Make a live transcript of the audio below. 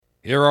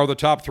Here are the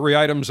top three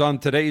items on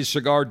today's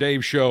Cigar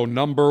Dave show.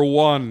 Number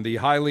one, the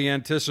highly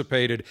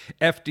anticipated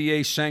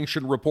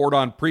FDA-sanctioned report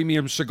on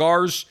premium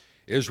cigars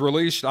is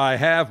released. I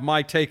have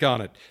my take on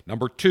it.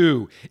 Number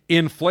two,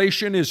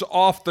 inflation is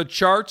off the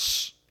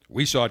charts.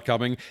 We saw it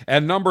coming.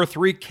 And number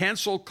three,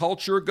 cancel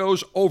culture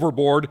goes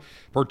overboard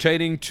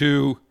pertaining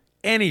to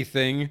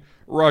anything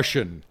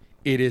Russian.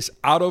 It is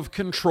out of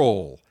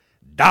control.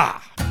 Da!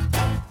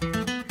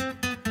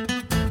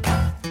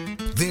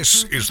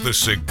 This is the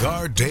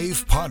Cigar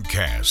Dave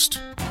Podcast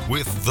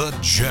with The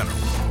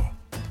General.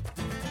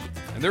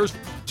 And there's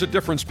a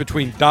difference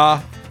between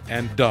da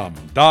and dumb.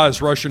 Da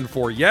is Russian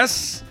for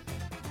yes.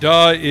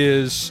 Da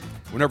is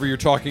whenever you're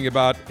talking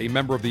about a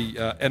member of the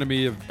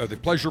enemy of the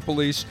pleasure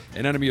police,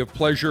 an enemy of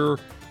pleasure,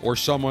 or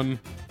someone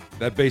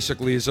that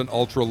basically is an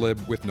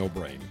ultra-lib with no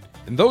brain.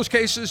 In those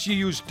cases, you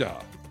use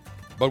da.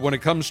 But when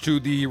it comes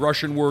to the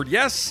Russian word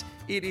yes,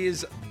 it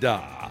is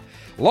da.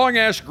 Long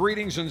Ash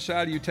greetings and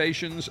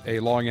salutations. A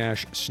Long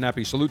Ash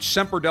snappy salute.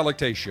 Semper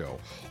Delectatio.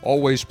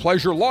 Always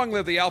pleasure. Long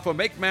live the alpha.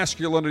 Make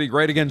masculinity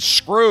great again.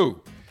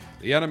 Screw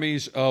the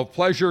enemies of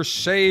pleasure.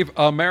 Save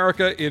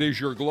America. It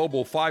is your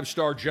global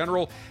five-star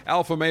general,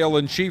 alpha male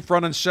in chief,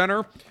 front and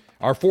center.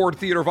 Our forward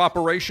theater of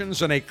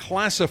operations in a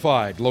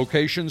classified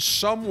location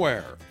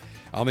somewhere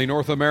on the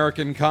North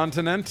American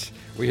continent.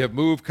 We have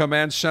moved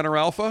Command Center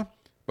Alpha,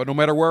 but no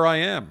matter where I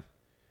am,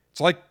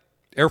 it's like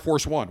Air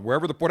Force One.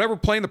 Whatever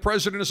plane the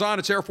president is on,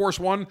 it's Air Force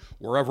One.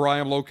 Wherever I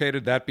am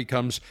located, that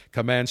becomes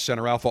Command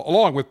Center Alpha,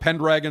 along with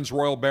Pendragon's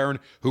Royal Baron,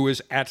 who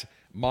is at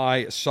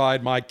my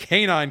side, my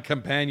canine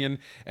companion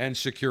and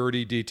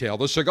security detail.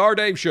 The Cigar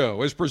Dave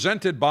Show is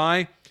presented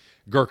by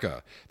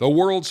Gurkha, the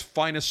world's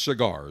finest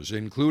cigars,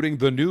 including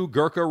the new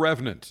Gurkha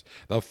Revenant.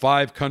 The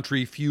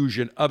five-country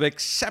fusion of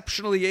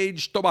exceptionally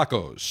aged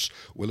tobaccos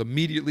will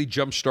immediately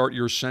jumpstart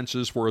your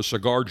senses for a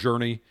cigar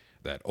journey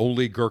that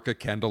only Gurkha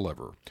can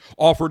deliver.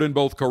 Offered in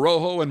both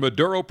Corojo and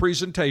Maduro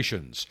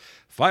presentations.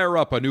 Fire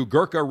up a new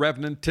Gurkha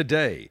Revenant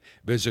today.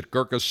 Visit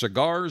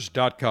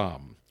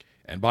GurkhaCigars.com.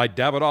 And by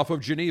Davidoff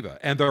of Geneva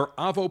and their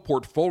Avo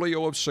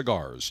portfolio of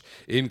cigars,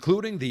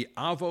 including the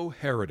Avo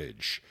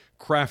Heritage.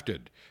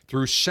 Crafted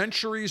through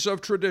centuries of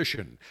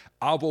tradition,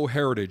 Avo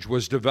Heritage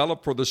was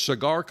developed for the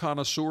cigar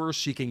connoisseur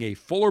seeking a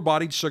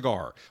fuller-bodied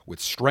cigar with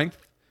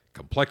strength,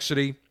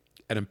 complexity,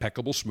 and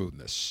impeccable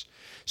smoothness.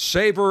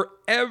 Savor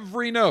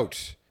every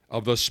note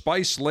of the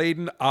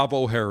spice-laden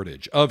Avo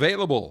Heritage.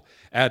 Available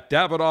at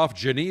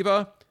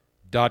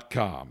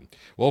DavidoffGeneva.com.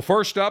 Well,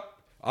 first up,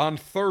 on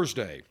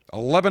Thursday,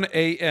 11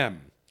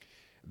 a.m.,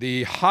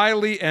 the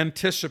highly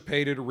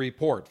anticipated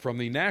report from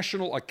the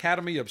National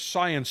Academy of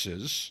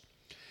Sciences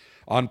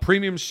on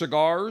premium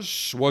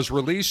cigars was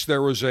released.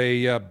 There was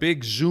a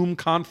big Zoom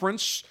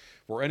conference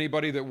for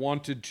anybody that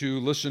wanted to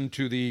listen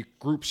to the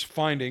group's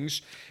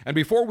findings. And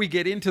before we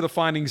get into the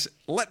findings,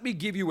 let me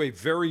give you a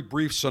very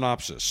brief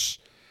synopsis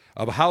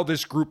of how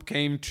this group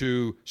came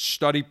to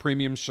study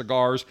premium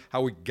cigars,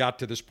 how we got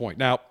to this point.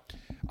 Now,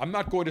 I'm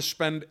not going to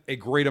spend a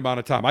great amount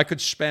of time. I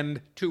could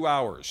spend 2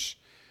 hours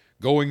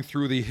going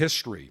through the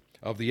history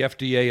of the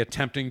FDA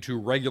attempting to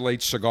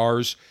regulate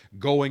cigars,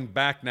 going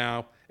back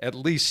now at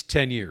least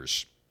 10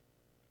 years.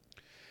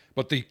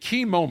 But the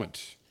key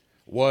moment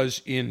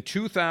was in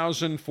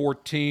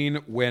 2014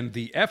 when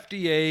the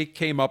FDA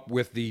came up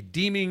with the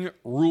deeming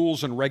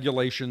rules and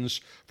regulations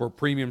for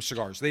premium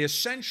cigars. They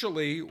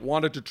essentially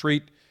wanted to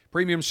treat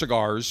premium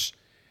cigars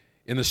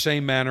in the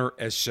same manner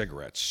as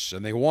cigarettes,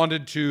 and they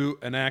wanted to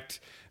enact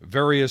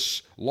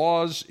various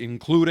laws,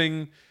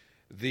 including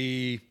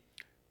the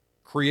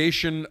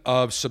creation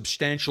of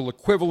substantial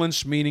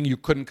equivalence, meaning you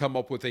couldn't come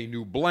up with a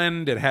new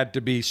blend. It had to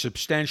be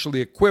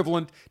substantially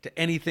equivalent to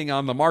anything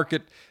on the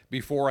market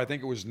before, I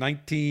think it was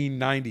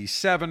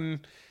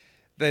 1997.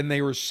 Then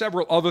there were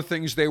several other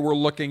things they were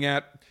looking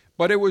at,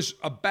 but it was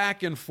a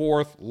back and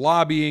forth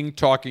lobbying,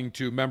 talking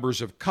to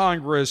members of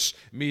Congress,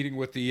 meeting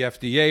with the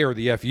FDA or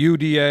the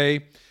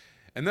FUDA,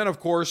 and then, of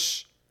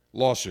course,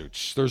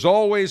 lawsuits. There's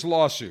always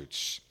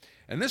lawsuits.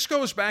 And this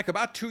goes back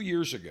about 2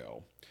 years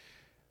ago.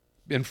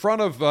 In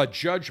front of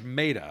Judge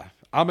Mehta,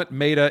 Amit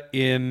Mehta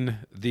in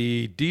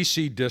the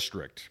D.C.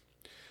 District,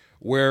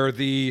 where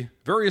the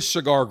various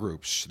cigar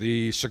groups,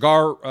 the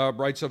Cigar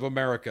Rights of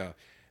America,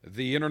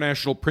 the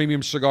International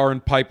Premium Cigar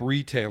and Pipe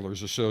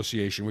Retailers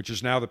Association, which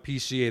is now the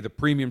PCA, the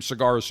Premium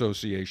Cigar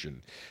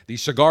Association, the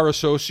Cigar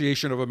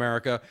Association of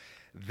America,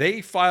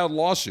 they filed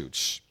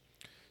lawsuits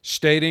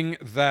stating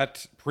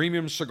that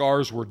premium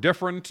cigars were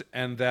different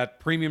and that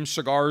premium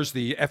cigars,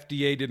 the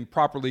FDA didn't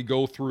properly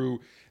go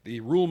through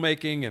the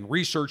rulemaking and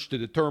research to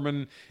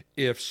determine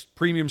if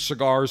premium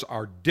cigars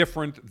are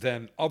different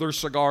than other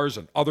cigars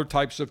and other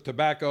types of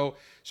tobacco.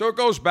 So it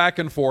goes back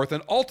and forth,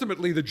 and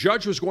ultimately the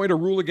judge was going to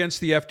rule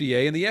against the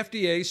FDA, and the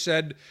FDA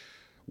said,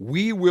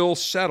 we will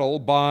settle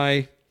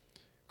by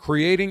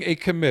creating a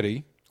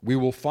committee. We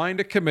will find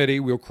a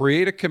committee. We'll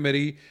create a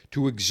committee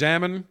to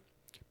examine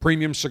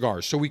premium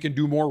cigars so we can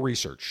do more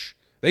research.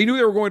 They knew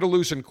they were going to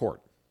lose in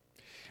court.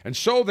 And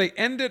so they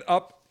ended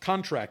up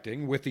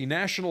contracting with the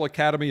National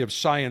Academy of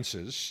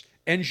Sciences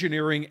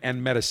Engineering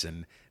and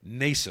Medicine,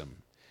 NASEM,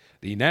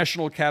 the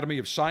National Academy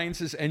of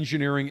Sciences,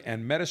 Engineering,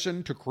 and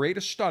Medicine, to create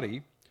a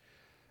study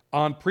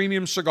on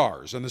premium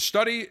cigars. And the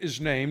study is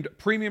named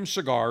Premium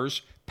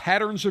Cigars,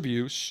 Patterns of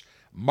Use,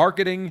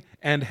 Marketing,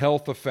 and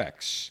Health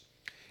Effects.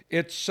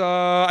 It's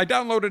I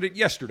downloaded it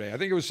yesterday. I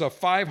think it was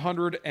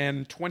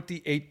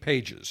 528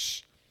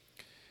 pages.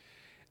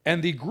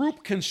 And the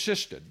group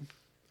consisted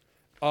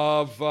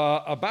of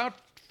about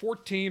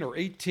 14 or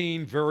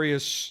 18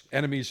 various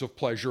enemies of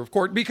pleasure, of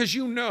course, because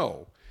you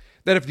know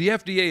that if the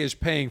FDA is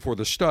paying for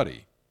the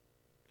study,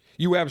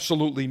 you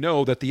absolutely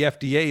know that the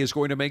FDA is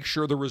going to make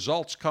sure the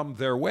results come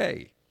their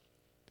way.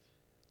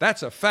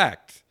 That's a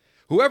fact.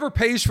 Whoever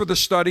pays for the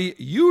study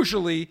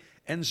usually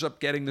ends up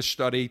getting the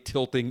study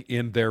tilting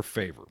in their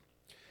favor.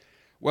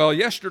 Well,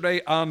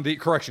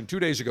 2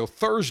 days ago,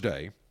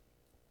 Thursday,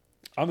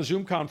 on the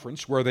Zoom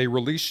conference where they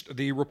released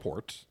the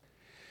report,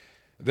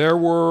 there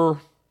were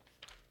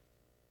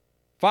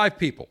 5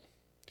 people.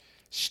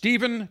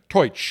 Stephen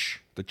Teutsch,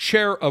 the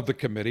chair of the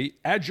committee,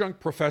 adjunct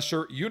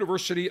professor,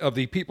 University of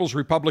the People's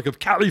Republic of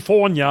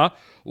California,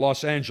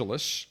 Los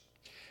Angeles.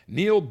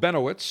 Neil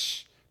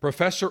Benowitz,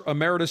 professor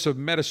emeritus of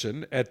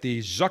medicine at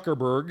the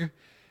Zuckerberg,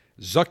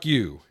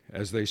 ZuckU,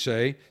 as they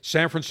say,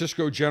 San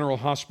Francisco General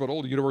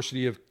Hospital,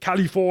 University of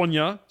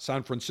California,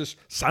 San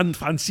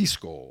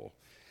Francisco.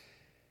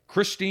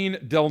 Christine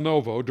Del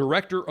Novo,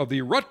 director of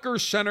the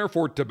Rutgers Center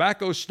for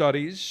Tobacco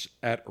Studies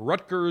at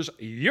Rutgers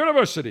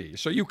University.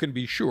 So you can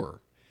be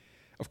sure.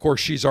 Of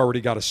course, she's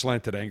already got a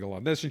slanted angle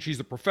on this, and she's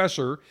the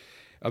professor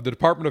of the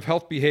Department of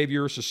Health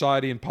Behavior,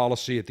 Society, and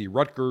Policy at the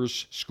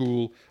Rutgers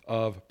School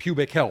of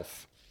Pubic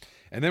Health.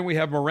 And then we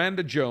have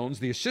Miranda Jones,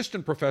 the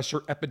assistant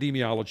professor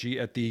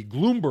epidemiology at the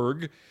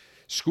Bloomberg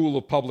School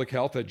of Public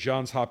Health at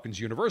Johns Hopkins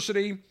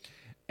University,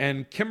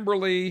 and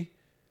Kimberly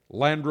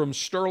Landrum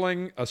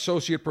Sterling,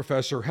 associate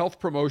professor, health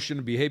promotion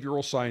and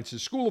behavioral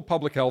sciences, School of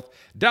Public Health,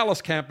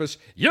 Dallas campus,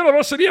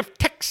 University of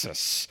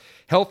Texas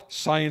Health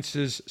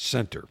Sciences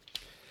Center.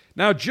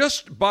 Now,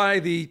 just by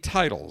the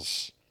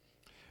titles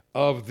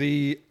of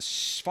the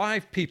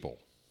 5 people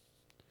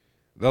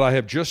that I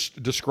have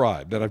just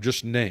described, that I've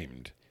just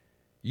named,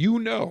 you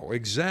know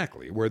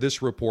exactly where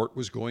this report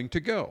was going to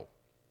go.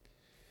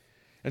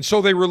 And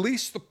so they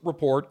release the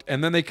report,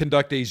 and then they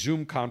conduct a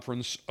Zoom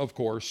conference, of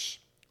course,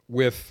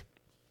 with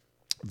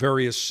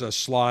various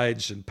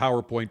slides and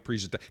PowerPoint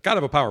presentations. Got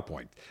to have a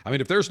PowerPoint. I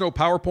mean, if there's no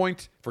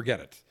PowerPoint, forget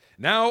it.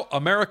 Now,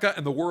 America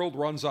and the world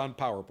runs on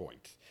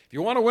PowerPoint. If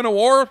you want to win a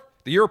war,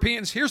 the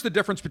Europeans, here's the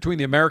difference between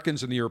the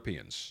Americans and the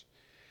Europeans.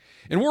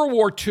 In World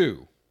War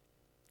II,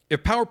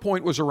 if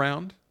PowerPoint was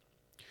around,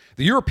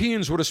 the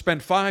Europeans would have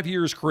spent 5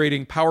 years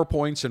creating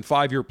PowerPoints and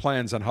 5-year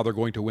plans on how they're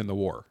going to win the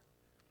war,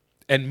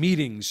 and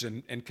meetings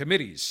and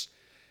committees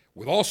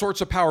with all sorts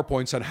of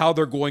PowerPoints on how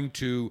they're going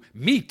to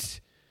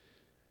meet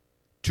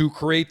to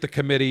create the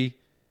committee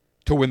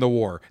to win the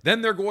war.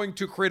 Then they're going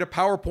to create a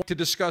PowerPoint to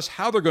discuss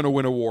how they're going to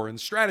win a war and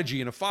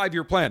strategy and a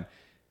 5-year plan.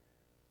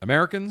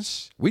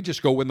 Americans, we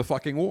just go win the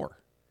fucking war.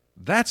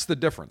 That's the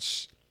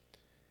difference.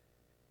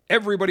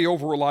 Everybody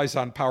over-relies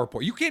on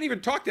PowerPoint. You can't even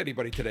talk to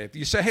anybody today. If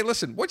you say, hey,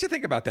 listen, what'd you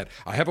think about that?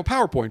 I have a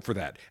PowerPoint for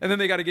that. And then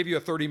they got to give you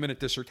a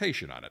 30-minute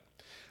dissertation on it.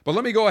 But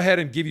let me go ahead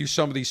and give you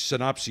some of these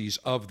synopses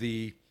of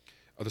the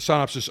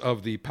synopsis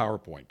of the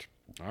PowerPoint.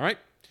 All right?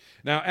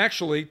 Now,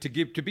 actually,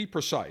 to be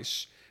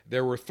precise,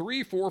 there were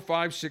 3, 4,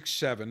 5, 6,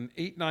 7,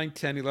 8, 9,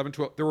 10, 11,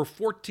 12. There were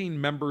 14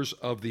 members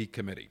of the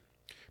committee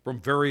from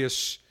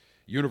various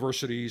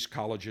universities,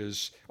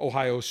 colleges,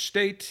 Ohio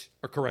State,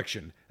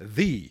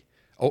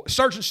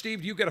 Sergeant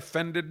Steve, do you get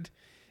offended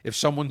if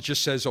someone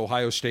just says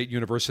Ohio State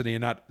University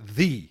and not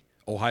the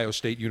Ohio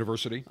State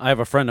University? I have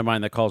a friend of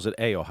mine that calls it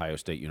a Ohio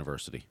State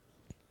University.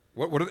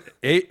 What are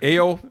they?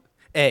 A-O?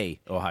 A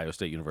Ohio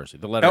State University.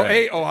 The letter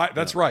A. Ohio,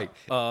 that's right.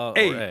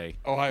 A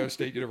Ohio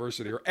State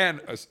University or an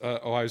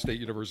Ohio State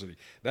University.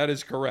 That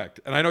is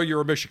correct. And I know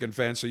you're a Michigan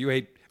fan, so you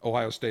hate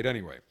Ohio State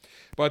anyway.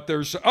 But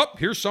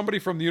here's somebody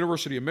from the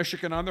University of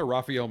Michigan on there,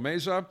 Rafael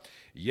Meza,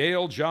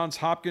 Yale, Johns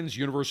Hopkins,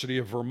 University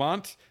of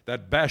Vermont,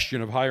 that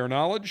bastion of higher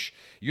knowledge,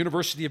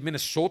 University of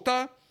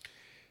Minnesota.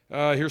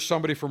 Here's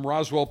somebody from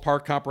Roswell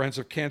Park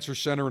Comprehensive Cancer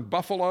Center in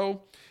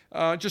Buffalo.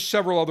 Just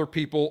several other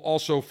people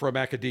also from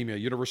academia,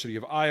 University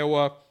of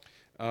Iowa,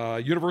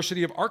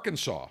 University of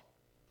Arkansas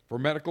for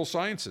medical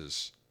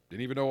sciences.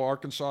 Didn't even know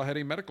Arkansas had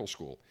a medical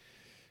school.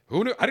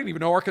 Who knew? I didn't even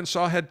know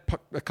Arkansas had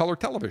color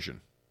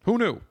television. Who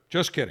knew?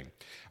 Just kidding.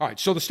 All right,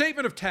 so the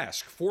statement of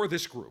task for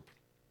this group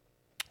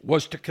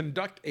was to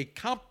conduct a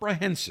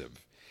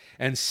comprehensive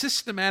and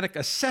systematic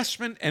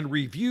assessment and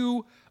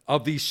review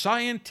of the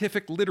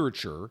scientific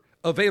literature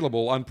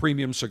available on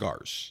premium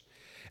cigars,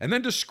 and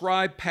then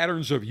describe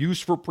patterns of use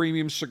for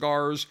premium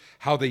cigars,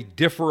 how they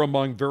differ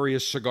among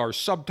various cigar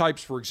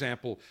subtypes, for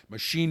example,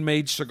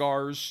 machine-made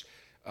cigars,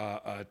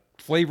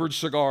 flavored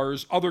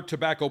cigars, other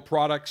tobacco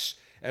products,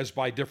 as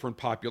by different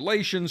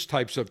populations,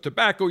 types of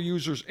tobacco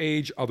users,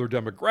 age, other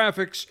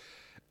demographics,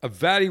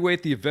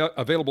 evaluate the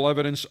available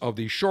evidence of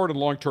the short and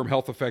long-term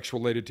health effects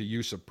related to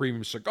use of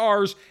premium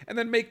cigars, and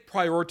then make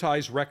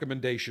prioritized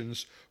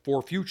recommendations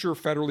for future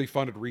federally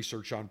funded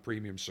research on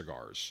premium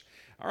cigars.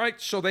 All right,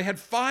 so they had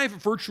 5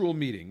 virtual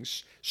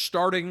meetings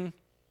starting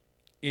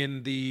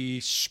in the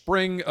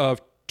spring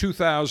of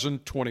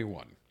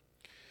 2021.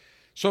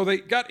 So they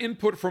got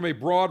input from a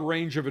broad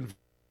range of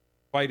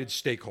invited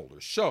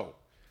stakeholders. So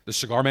the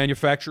cigar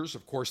manufacturers,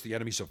 of course, the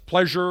enemies of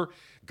pleasure,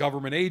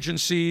 government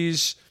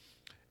agencies,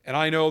 and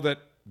I know that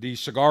the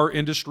cigar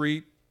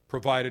industry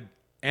provided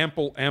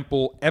ample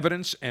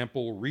evidence,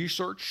 ample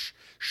research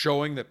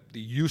showing that the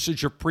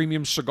usage of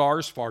premium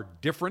cigars is far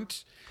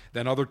different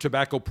than other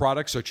tobacco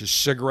products such as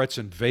cigarettes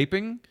and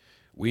vaping.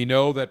 We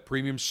know that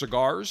premium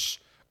cigars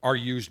are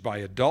used by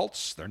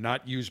adults. They're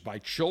not used by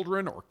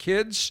children or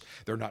kids.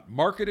 They're not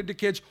marketed to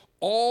kids.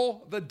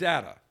 All the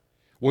data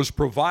was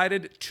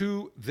provided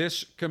to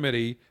this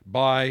committee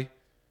by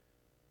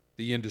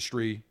the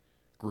industry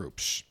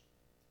groups.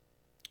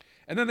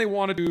 And then they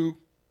wanted to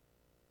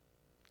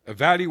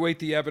evaluate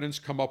the evidence,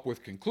 come up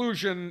with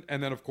conclusion,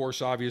 and then, of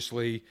course,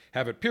 obviously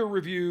have it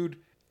peer-reviewed,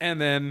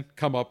 and then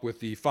come up with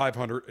the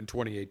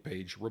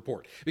 528-page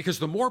report. Because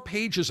the more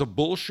pages of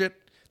bullshit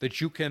that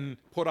you can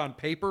put on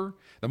paper,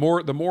 the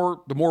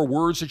more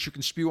words that you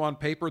can spew on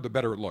paper, the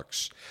better it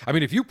looks. I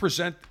mean, if you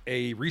present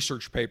a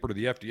research paper to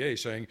the FDA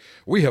saying,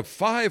 we have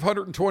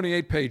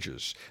 528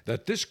 pages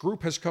that this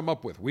group has come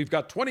up with. We've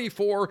got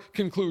 24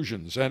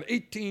 conclusions and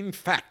 18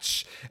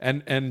 facts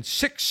and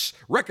 6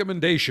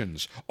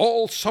 recommendations,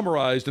 all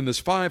summarized in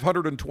this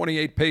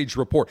 528-page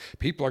report.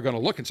 People are going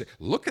to look and say,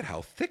 look at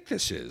how thick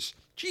this is.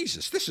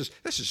 Jesus, this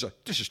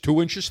is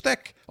 2 inches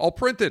thick, all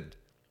printed.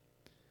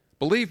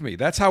 Believe me,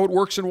 that's how it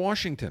works in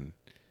Washington.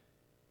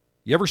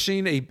 You ever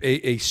seen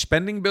a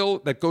spending bill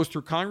that goes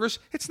through Congress?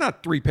 It's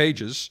not 3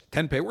 pages,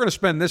 10 pages. We're going to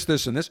spend this,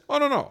 this, and this. Oh,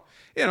 no.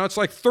 You know, it's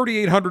like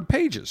 3,800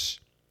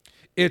 pages.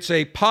 It's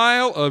a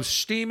pile of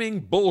steaming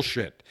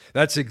bullshit.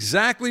 That's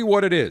exactly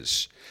what it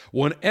is.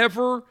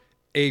 Whenever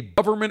a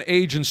government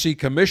agency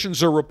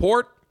commissions a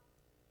report,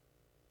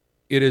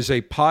 it is a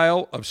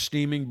pile of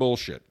steaming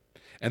bullshit.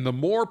 And the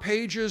more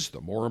pages,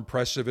 the more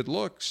impressive it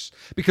looks.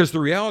 Because the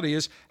reality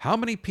is, how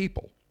many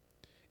people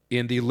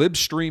in the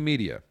libstream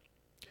media,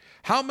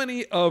 how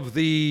many of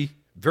the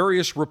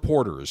various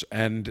reporters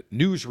and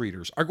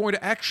newsreaders are going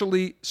to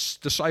actually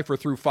decipher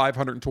through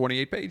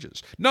 528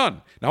 pages?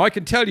 None. Now, I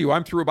can tell you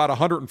I'm through about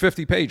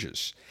 150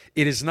 pages.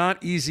 It is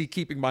not easy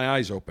keeping my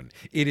eyes open.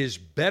 It is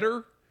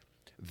better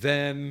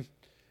than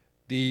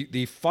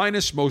the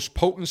finest, most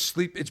potent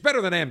sleep. It's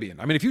better than Ambien.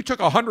 I mean, if you took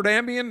 100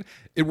 Ambien,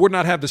 it would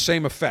not have the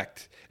same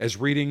effect as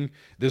reading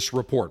this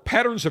report.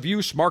 Patterns of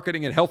use,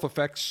 marketing, and health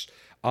effects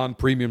on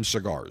premium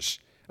cigars.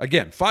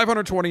 Again,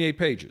 528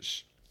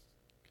 pages.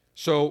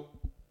 So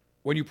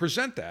when you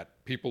present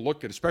that, people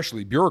look at,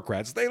 especially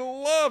bureaucrats, they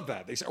love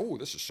that. They say, oh,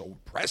 this is so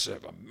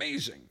impressive,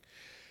 amazing.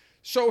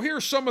 So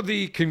here's some of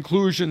the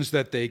conclusions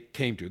that they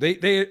came to.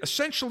 They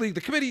essentially,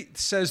 the committee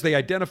says they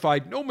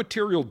identified no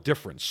material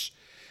difference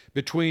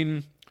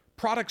between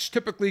products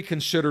typically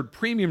considered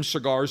premium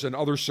cigars and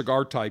other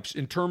cigar types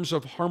in terms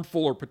of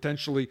harmful or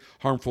potentially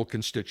harmful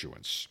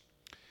constituents.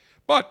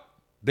 But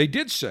they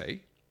did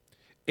say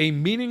a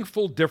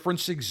meaningful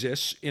difference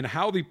exists in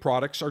how the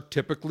products are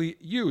typically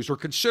used or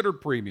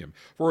considered premium.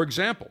 For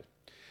example,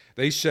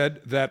 they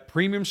said that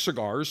premium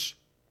cigar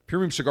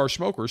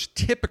smokers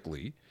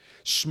typically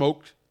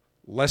smoked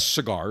less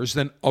cigars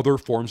than other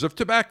forms of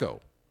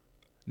tobacco.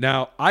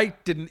 Now, the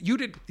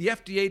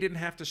FDA didn't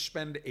have to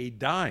spend a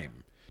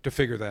dime to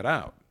figure that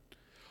out.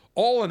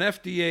 All an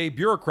FDA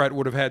bureaucrat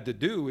would have had to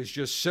do is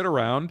just sit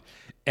around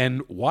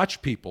and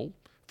watch people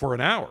for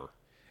an hour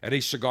at a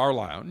cigar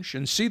lounge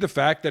and see the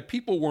fact that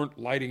people weren't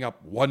lighting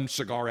up one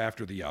cigar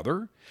after the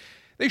other.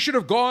 They should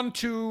have gone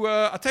to,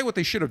 I'll tell you what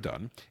they should have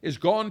done, is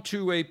gone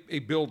to a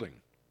building,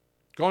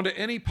 gone to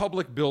any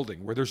public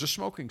building where there's a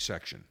smoking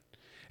section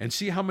and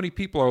see how many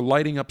people are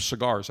lighting up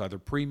cigars, either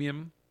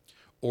premium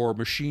or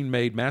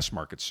machine-made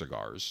mass-market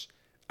cigars,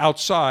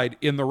 outside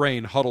in the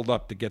rain, huddled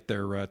up to get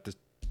their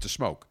to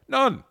smoke.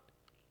 None.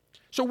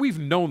 So we've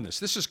known this.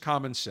 This is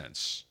common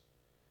sense.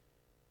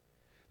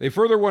 They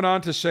further went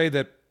on to say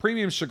that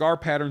premium cigar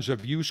patterns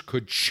of use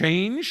could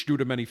change due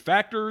to many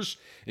factors,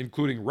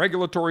 including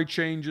regulatory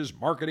changes,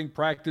 marketing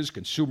practice,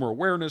 consumer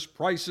awareness,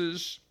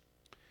 prices.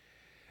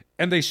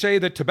 And they say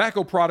that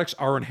tobacco products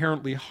are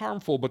inherently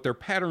harmful, but their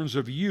patterns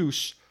of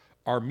use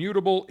are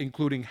mutable,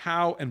 including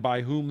how and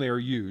by whom they are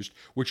used,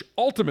 which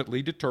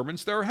ultimately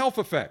determines their health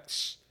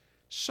effects.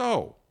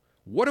 So,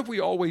 what have we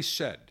always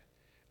said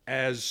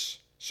as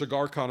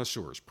cigar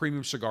connoisseurs,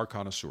 premium cigar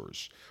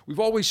connoisseurs? We've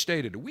always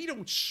stated we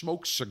don't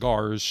smoke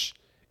cigars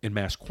in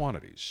mass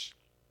quantities.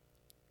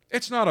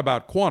 It's not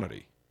about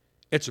quantity.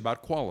 It's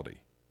about quality.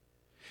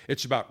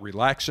 It's about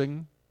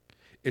relaxing.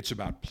 It's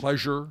about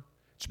pleasure.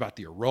 It's about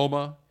the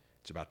aroma.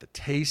 It's about the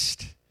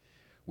taste,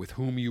 with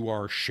whom you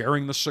are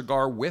sharing the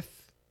cigar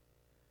with.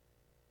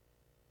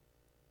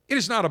 It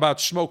is not about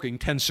smoking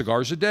 10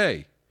 cigars a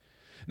day.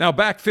 Now,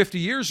 back 50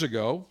 years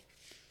ago,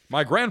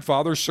 My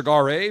grandfather,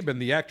 Cigar Abe,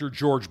 and the actor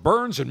George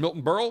Burns and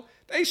Milton Berle,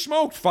 they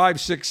smoked 5,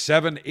 6,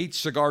 7, 8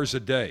 cigars a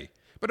day.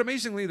 But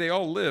amazingly, they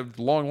all lived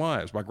long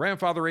lives. My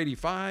grandfather,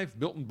 85.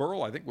 Milton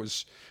Berle, I think,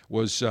 was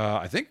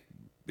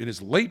in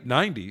his late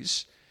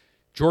 90s.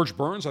 George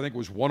Burns, I think,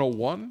 was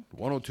 101,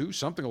 102,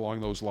 something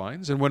along those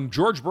lines. And when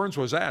George Burns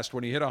was asked,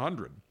 when he hit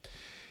 100,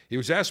 he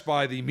was asked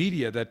by the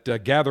media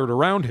that gathered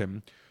around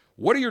him,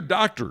 what do your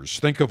doctors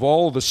think of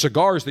all the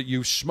cigars that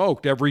you've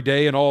smoked every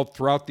day and all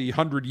throughout the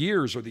 100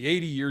 years or the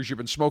 80 years you've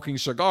been smoking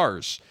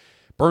cigars?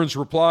 Burns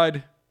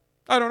replied,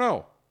 I don't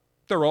know.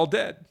 They're all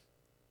dead.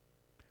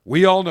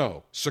 We all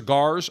know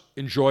cigars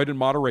enjoyed in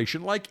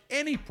moderation, like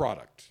any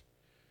product.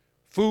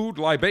 Food,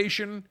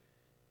 libation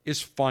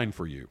is fine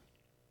for you.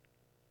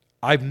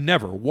 I've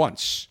never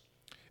once,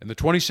 in the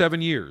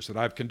 27 years that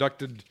I've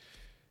conducted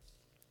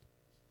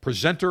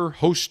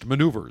presenter-host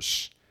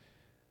maneuvers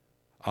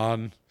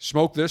on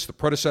Smoke This, the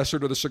predecessor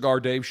to the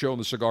Cigar Dave Show and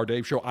the Cigar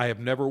Dave Show, I have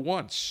never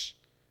once,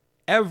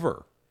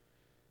 ever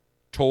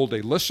told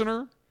a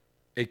listener,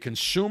 a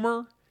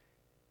consumer,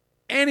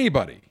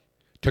 anybody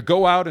to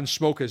go out and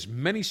smoke as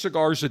many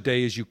cigars a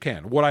day as you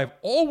can. What I've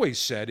always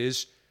said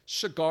is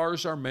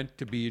cigars are meant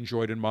to be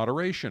enjoyed in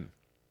moderation.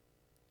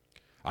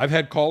 I've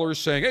had callers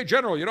saying, hey,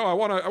 General, I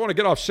want to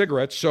get off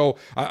cigarettes, so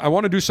I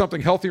want to do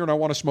something healthier and I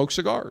want to smoke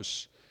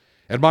cigars.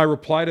 And my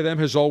reply to them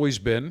has always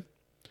been,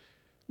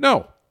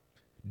 no,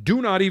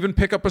 do not even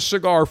pick up a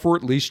cigar for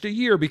at least a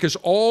year, because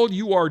all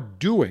you are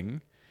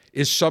doing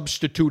is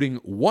substituting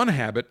one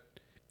habit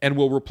and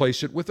will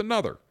replace it with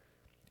another.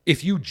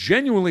 If you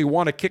genuinely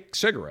want to kick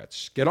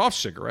cigarettes, get off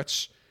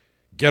cigarettes.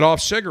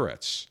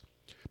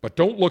 But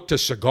don't look to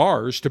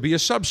cigars to be a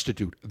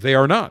substitute. They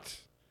are not.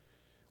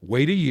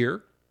 Wait a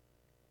year.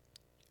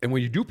 And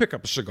when you do pick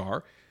up a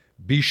cigar,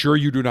 be sure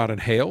you do not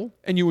inhale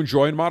and you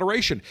enjoy in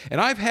moderation. And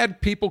I've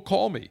had people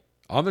call me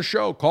on the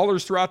show,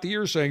 callers throughout the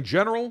years saying,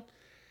 General,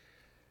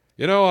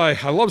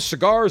 I love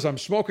cigars. I'm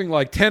smoking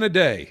like 10 a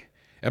day.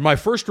 And my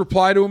first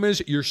reply to them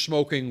is, you're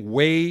smoking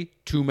way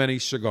too many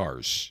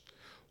cigars.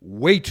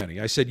 Way too many.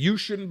 I said, you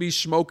shouldn't be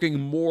smoking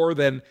more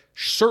than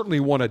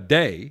certainly one a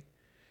day.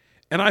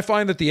 And I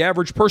find that the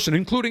average person,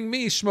 including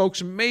me,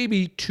 smokes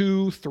maybe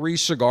 2-3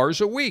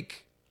 cigars a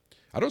week.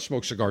 I don't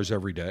smoke cigars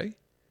every day.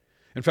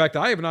 In fact,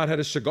 I have not had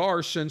a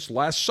cigar since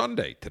last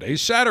Sunday.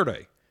 Today's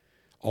Saturday.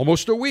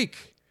 Almost a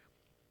week.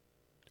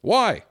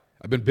 Why?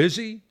 I've been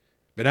busy,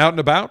 been out and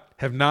about,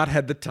 have not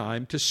had the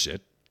time to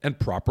sit and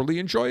properly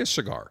enjoy a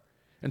cigar.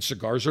 And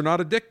cigars are not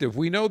addictive.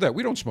 We know that.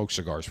 We don't smoke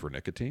cigars for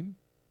nicotine.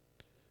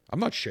 I'm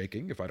not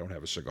shaking if I don't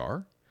have a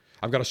cigar.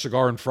 I've got a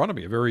cigar in front of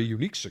me, a very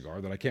unique cigar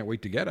that I can't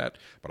wait to get at,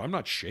 but I'm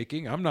not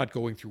shaking. I'm not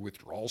going through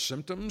withdrawal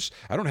symptoms.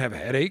 I don't have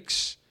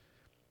headaches.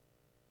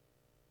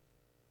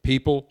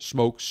 People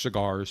smoke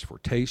cigars for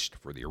taste,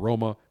 for the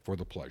aroma, for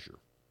the pleasure.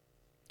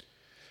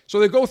 So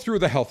they go through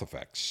the health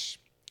effects.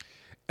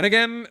 And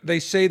again, they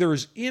say there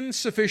is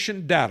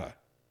insufficient data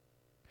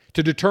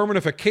to determine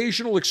if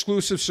occasional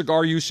exclusive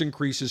cigar use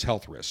increases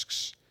health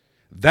risks.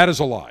 That is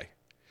a lie.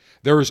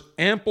 There is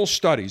ample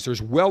studies.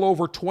 There's well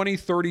over 20,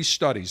 30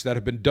 studies that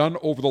have been done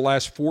over the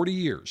last 40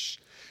 years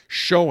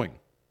showing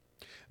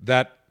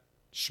that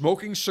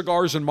smoking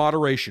cigars in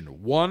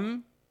moderation,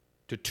 1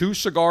 to 2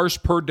 cigars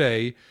per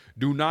day,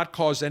 do not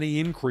cause any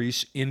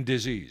increase in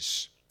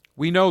disease.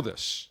 We know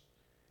this.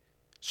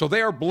 So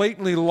they are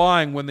blatantly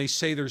lying when they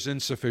say there's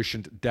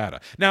insufficient data.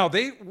 Now,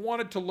 they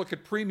wanted to look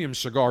at premium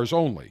cigars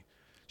only.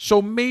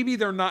 So maybe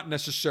they're not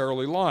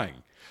necessarily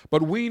lying.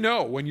 But we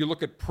know when you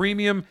look at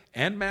premium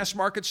and mass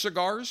market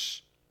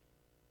cigars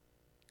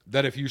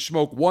that if you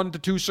smoke 1 to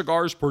 2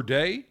 cigars per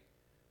day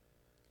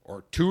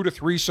or 2 to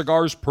 3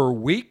 cigars per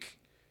week,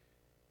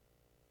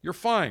 you're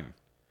fine.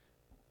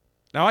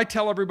 Now, I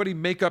tell everybody,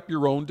 make up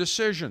your own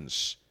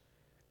decisions.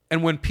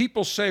 And when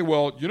people say,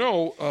 well,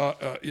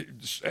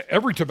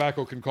 every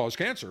tobacco can cause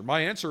cancer,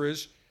 my answer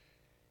is,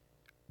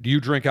 do you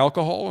drink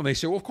alcohol? And they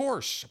say, well, of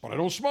course, but I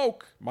don't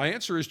smoke. My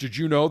answer is, did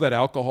you know that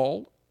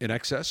alcohol in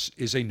excess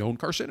is a known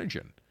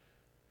carcinogen?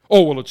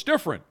 Oh, well, it's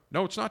different.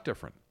 No, it's not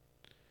different.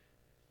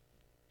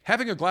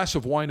 Having a glass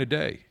of wine a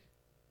day,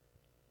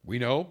 we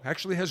know,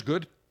 actually has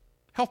good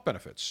health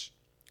benefits.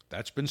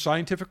 That's been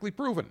scientifically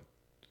proven.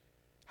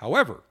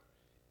 However,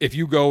 if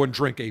you go and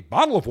drink a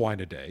bottle of wine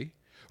a day,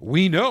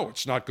 we know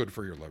it's not good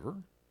for your liver.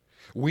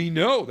 We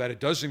know that it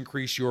does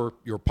increase your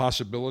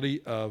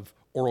possibility of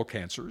oral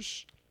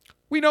cancers.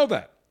 We know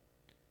that.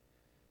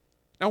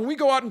 Now, when we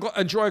go out and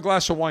enjoy a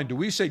glass of wine, do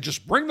we say,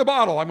 just bring the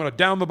bottle, I'm going to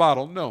down the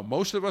bottle? No,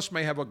 most of us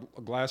may have a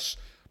glass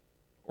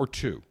or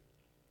two.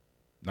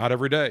 Not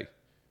every day.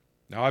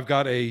 Now, I've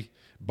got a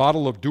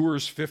bottle of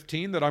Dewar's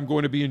 15 that I'm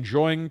going to be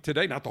enjoying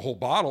today. Not the whole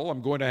bottle.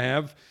 I'm going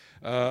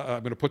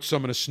to put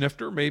some in a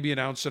snifter, maybe 1.5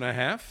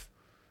 ounces.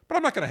 But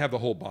I'm not going to have the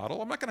whole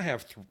bottle. I'm not going to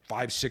have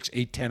 5, 6,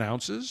 8, 10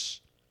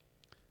 ounces.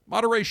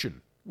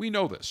 Moderation. We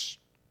know this.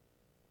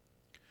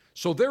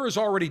 So there is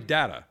already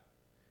data,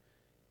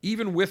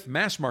 even with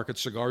mass market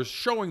cigars,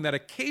 showing that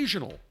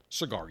occasional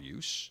cigar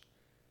use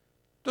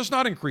does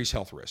not increase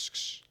health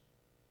risks.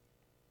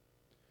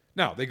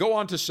 Now, they go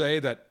on to say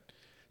that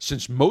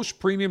since most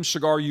premium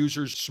cigar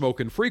users smoke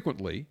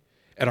infrequently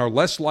and are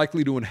less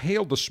likely to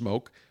inhale the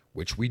smoke,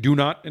 which we do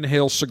not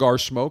inhale cigar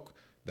smoke.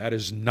 That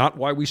is not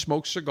why we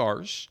smoke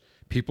cigars.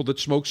 People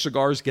that smoke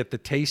cigars get the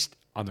taste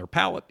on their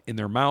palate, in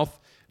their mouth,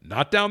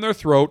 not down their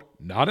throat,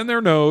 not in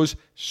their nose,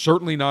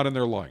 certainly not in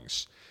their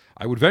lungs.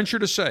 I would venture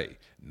to say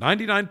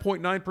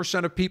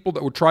 99.9% of people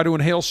that would try to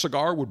inhale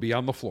cigar would be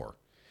on the floor.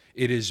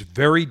 It is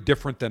very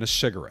different than a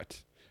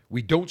cigarette.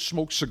 We don't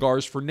smoke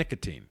cigars for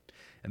nicotine.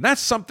 And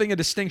that's a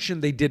distinction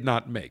they did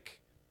not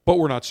make. But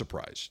we're not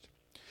surprised.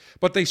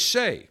 But they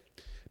say,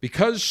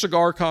 because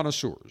cigar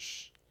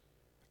connoisseurs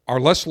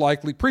are less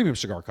likely, premium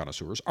cigar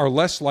connoisseurs are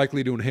less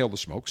likely to inhale the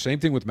smoke, same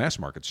thing with mass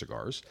market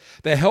cigars,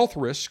 the health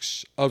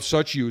risks of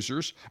such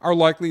users are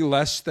likely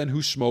less than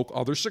who smoke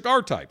other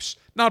cigar types.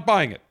 Not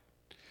buying it.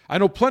 I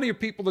know plenty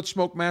of people that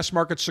smoke mass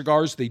market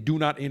cigars, they do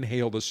not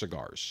inhale the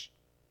cigars.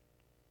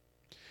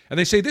 And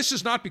they say this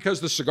is not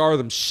because the cigar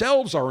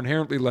themselves are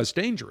inherently less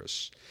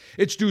dangerous.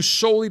 It's due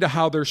solely to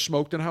how they're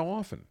smoked and how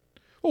often.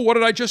 Well, what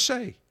did I just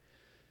say?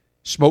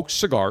 Smoke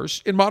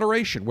cigars in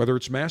moderation, whether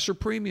it's mass or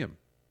premium.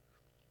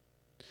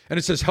 And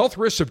it says health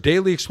risks of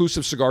daily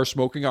exclusive cigar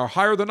smoking are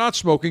higher than not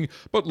smoking,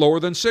 but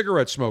lower than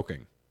cigarette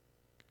smoking.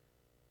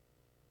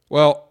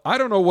 Well, I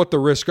don't know what the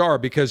risks are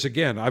because,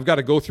 again, I've got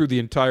to go through the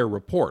entire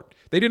report.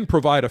 They didn't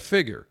provide a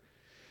figure.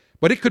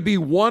 But it could be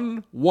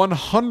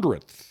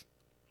 1/100th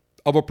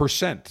of a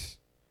percent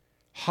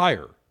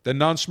higher than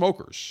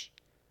non-smokers.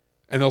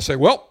 And they'll say,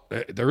 well,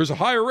 there is a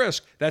higher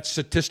risk. That's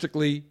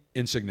statistically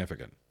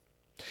insignificant.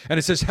 And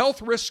it says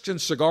health risks in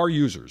cigar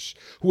users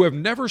who have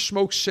never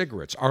smoked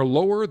cigarettes are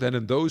lower than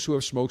in those who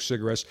have smoked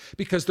cigarettes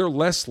because they're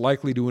less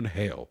likely to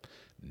inhale.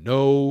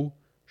 No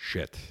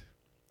shit.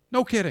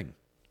 No kidding.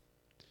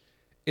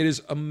 It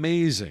is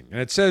amazing. And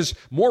it says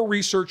more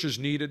research is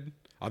needed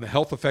on the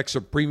health effects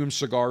of premium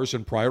cigars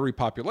in priority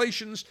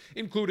populations,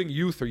 including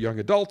youth or young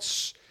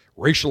adults,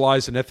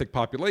 racialized and ethnic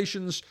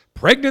populations,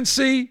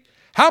 pregnancy.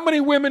 How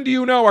many women do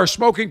you know are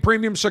smoking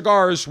premium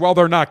cigars while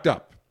they're knocked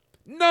up?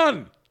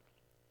 None.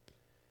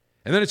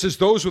 And then it says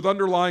those with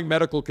underlying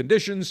medical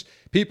conditions,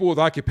 people with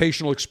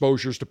occupational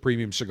exposures to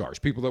premium cigars,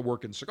 people that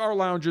work in cigar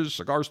lounges,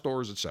 cigar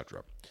stores,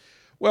 etc.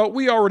 Well,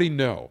 we already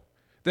know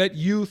that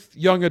youth,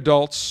 young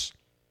adults,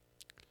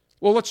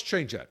 well, let's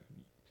change that.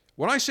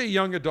 When I say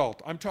young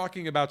adult, I'm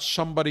talking about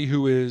somebody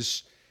who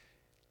is,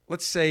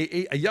 let's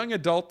say, a young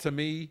adult to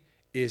me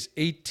is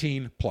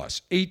 18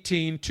 plus,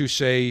 18 to,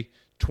 say,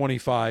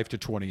 25 to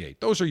 28.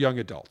 Those are young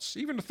adults,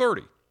 even to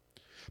 30.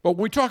 But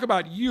when we talk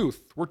about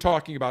youth, we're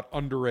talking about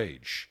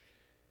underage.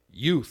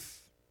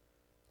 Youth,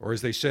 or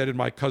as they said in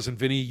My Cousin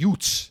Vinny,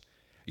 youths.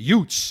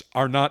 Youths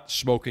are not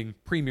smoking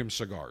premium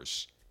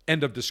cigars.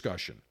 End of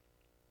discussion.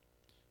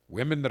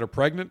 Women that are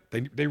pregnant,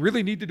 they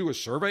really need to do a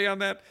survey on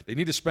that? They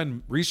need to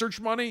spend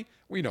research money?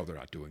 We know they're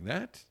not doing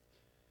that.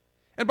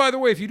 And by the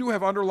way, if you do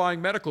have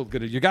underlying medical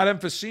conditions, you got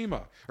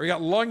emphysema, or you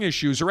got lung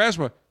issues or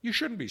asthma, you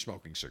shouldn't be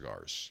smoking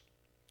cigars.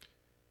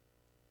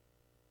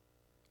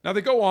 Now,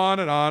 they go on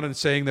and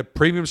saying that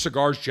premium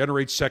cigars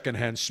generate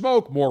secondhand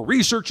smoke. More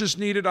research is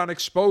needed on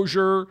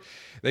exposure.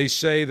 They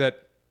say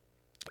that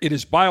it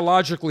is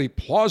biologically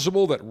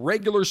plausible that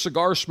regular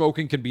cigar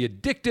smoking can be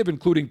addictive,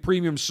 including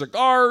premium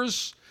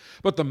cigars.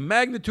 But the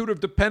magnitude of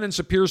dependence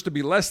appears to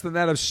be less than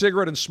that of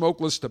cigarette and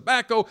smokeless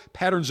tobacco.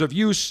 Patterns of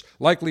use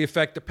likely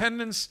affect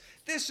dependence.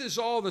 This is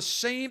all the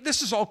same.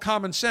 This is all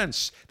common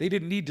sense. They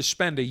didn't need to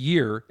spend a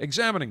year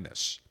examining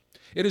this.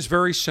 It is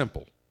very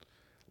simple.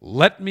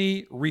 Let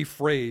me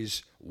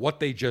rephrase what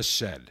they just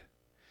said.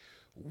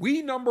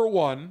 We, number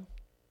one,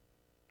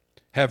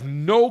 have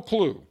no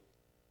clue,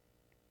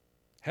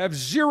 have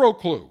zero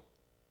clue,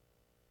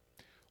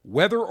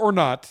 whether or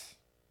not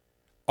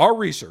our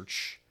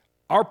research,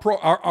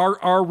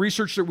 our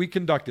research that we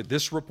conducted,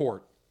 this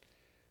report,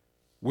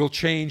 will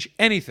change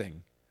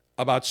anything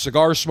about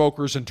cigar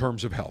smokers in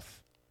terms of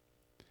health.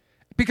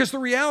 Because the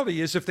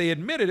reality is, if they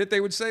admitted it, they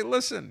would say,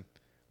 listen,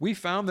 we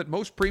found that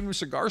most premium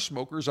cigar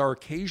smokers are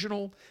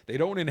occasional. They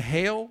don't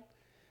inhale.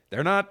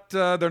 They're not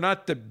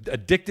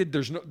addicted.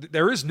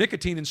 There is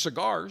nicotine in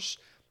cigars,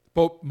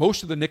 but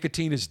most of the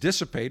nicotine is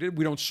dissipated.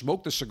 We don't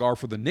smoke the cigar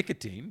for the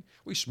nicotine.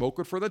 We smoke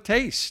it for the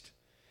taste.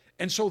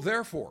 And so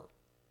therefore,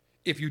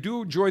 if you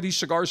do enjoy these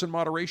cigars in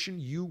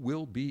moderation, you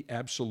will be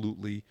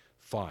absolutely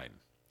fine.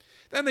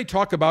 Then they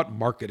talk about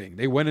marketing.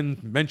 They went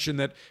and mentioned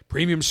that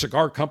premium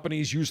cigar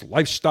companies use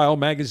lifestyle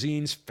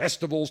magazines,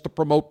 festivals to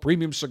promote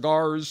premium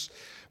cigars,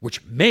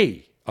 which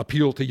may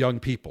appeal to young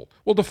people.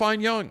 Well,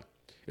 define young.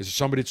 Is it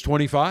somebody that's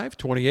 25,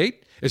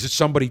 28? Is it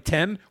somebody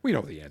 10? We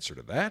know the answer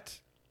to that.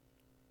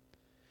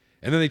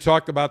 And then they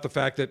talk about the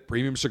fact that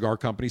premium cigar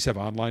companies have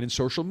online and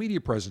social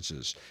media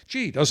presences.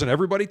 Gee, doesn't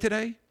everybody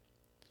today?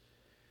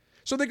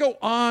 So they go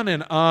on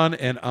and on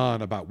and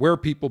on about where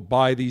people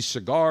buy these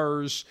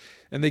cigars,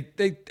 and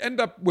they end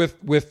up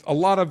with a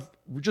lot of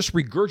just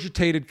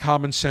regurgitated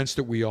common sense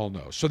that we all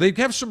know. So they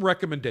have some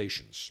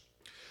recommendations.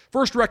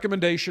 First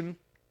recommendation,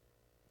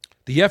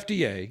 the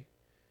FDA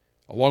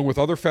along with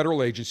other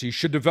federal agencies,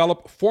 should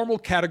develop formal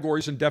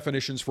categories and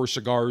definitions for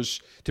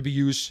cigars to be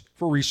used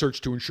for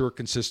research to ensure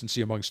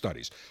consistency among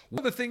studies.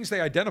 One of the things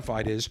they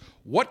identified is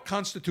what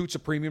constitutes a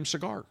premium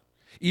cigar.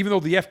 Even though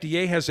the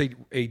FDA has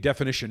a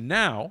definition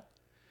now,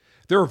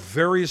 there are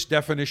various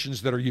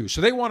definitions that are used.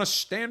 So they want a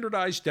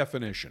standardized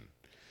definition.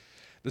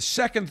 The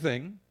second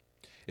thing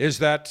is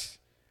that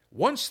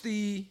once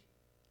the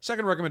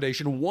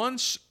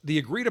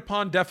agreed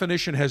upon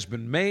definition has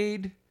been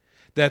made,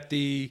 that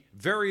the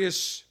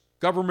various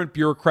government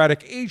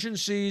bureaucratic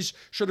agencies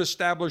should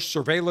establish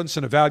surveillance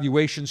and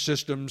evaluation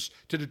systems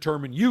to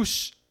determine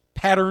use,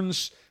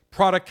 patterns,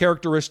 product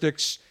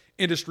characteristics,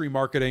 industry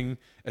marketing,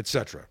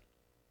 etc.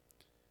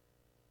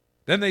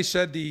 Then they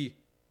said the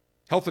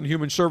Health and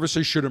Human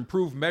Services should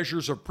improve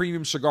measures of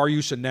premium cigar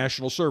use in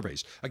national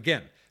surveys.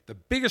 Again, the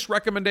biggest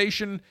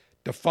recommendation,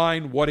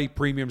 define what a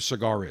premium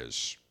cigar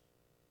is.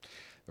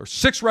 There are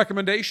six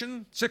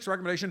recommendations.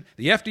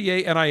 The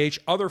FDA, NIH,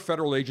 other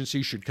federal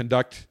agencies should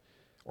conduct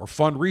or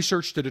fund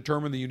research to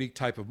determine the unique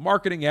type of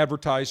marketing,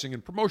 advertising,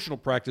 and promotional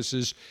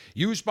practices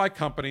used by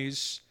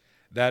companies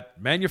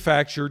that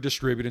manufacture,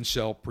 distribute, and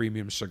sell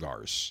premium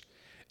cigars.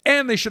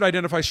 And they should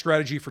identify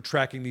strategy for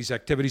tracking these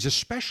activities,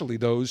 especially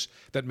those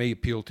that may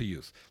appeal to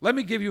youth. Let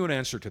me give you an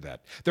answer to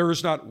that. There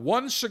is not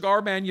one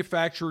cigar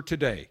manufacturer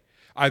today,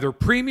 either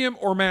premium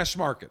or mass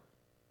market,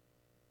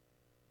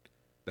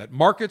 that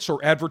markets or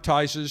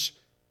advertises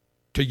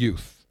to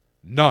youth.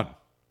 None.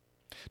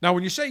 Now,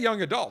 when you say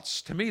young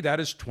adults, to me that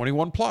is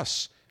 21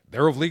 plus.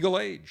 They're of legal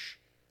age.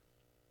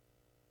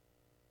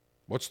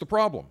 What's the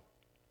problem?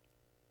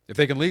 If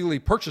they can legally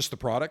purchase the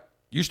product,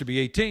 used to be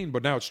 18,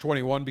 but now it's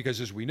 21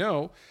 because, as we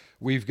know,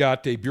 we've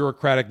got a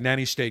bureaucratic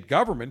nanny state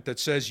government that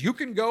says you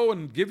can go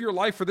and give your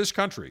life for this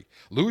country,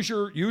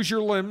 use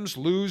your limbs,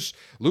 lose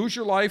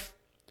your life,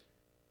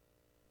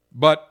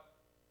 but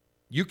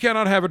you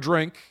cannot have a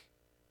drink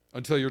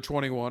until you're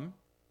 21,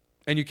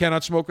 and you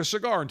cannot smoke a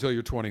cigar until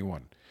you're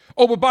 21.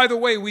 Oh, but by the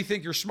way, we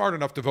think you're smart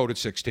enough to vote at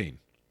 16.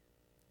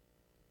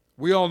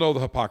 We all know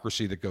the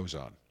hypocrisy that goes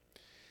on.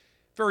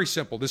 Very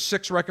simple. This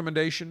sixth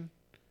recommendation,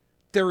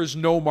 there is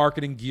no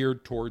marketing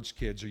geared towards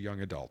kids or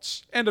young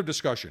adults. End of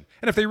discussion.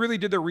 And if they really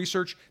did their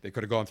research, they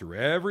could have gone through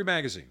every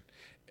magazine,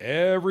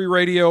 every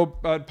radio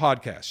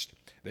podcast.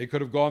 They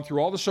could have gone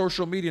through all the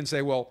social media and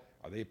say, well,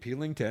 are they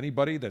appealing to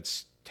anybody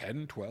that's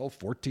 10, 12,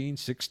 14,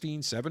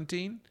 16,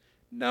 17?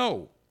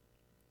 No.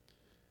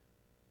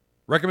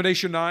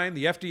 Recommendation 9,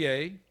 the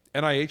FDA,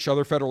 NIH,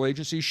 other federal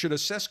agencies should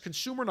assess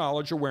consumer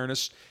knowledge,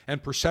 awareness,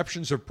 and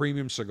perceptions of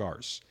premium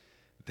cigars.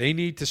 They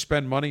need to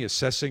spend money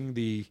assessing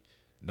the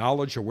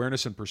knowledge,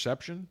 awareness, and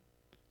perception?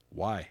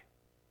 Why?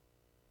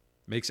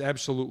 Makes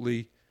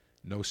absolutely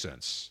no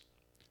sense.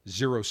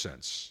 0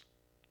 sense.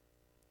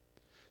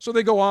 So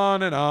they go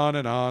on and on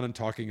and on and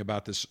talking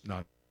about this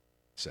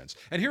nonsense.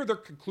 And here are their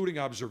concluding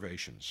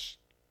observations.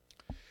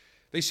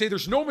 They say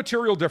there's no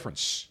material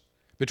difference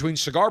between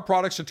cigar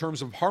products in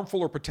terms of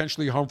harmful or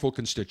potentially harmful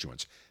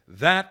constituents.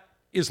 That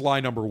is lie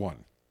number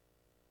one.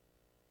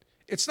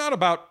 It's not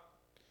about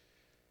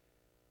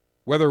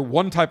whether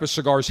one type of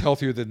cigar is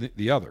healthier than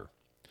the other.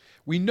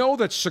 We know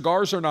that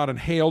cigars are not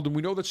inhaled, and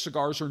we know that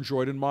cigars are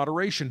enjoyed in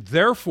moderation.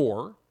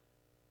 Therefore,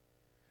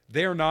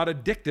 they are not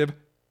addictive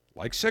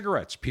like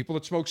cigarettes. People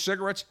that smoke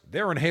cigarettes,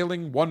 they're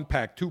inhaling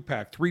 1-pack,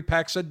 2-pack,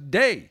 3-packs a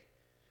day.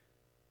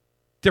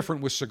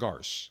 Different with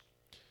cigars.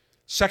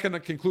 Second, a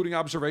concluding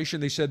observation,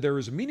 they said there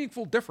is a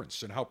meaningful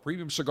difference in how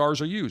premium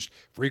cigars are used.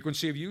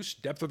 Frequency of use,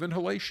 depth of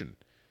inhalation.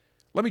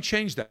 Let me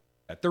change that.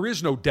 There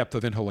is no depth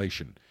of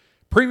inhalation.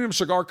 Premium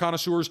cigar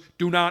connoisseurs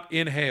do not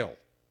inhale.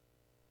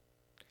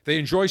 They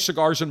enjoy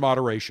cigars in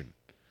moderation.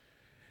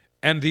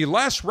 And the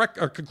last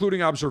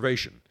concluding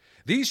observation,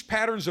 these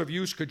patterns of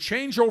use could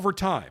change over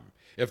time.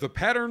 If the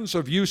patterns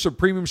of use of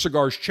premium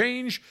cigars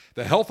change,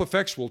 the health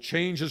effects will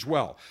change as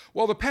well.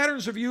 Well, the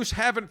patterns of use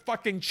haven't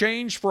fucking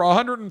changed for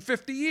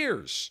 150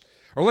 years.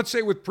 Or let's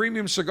say with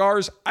premium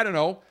cigars, I don't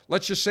know,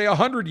 let's just say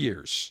 100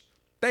 years.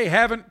 They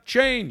haven't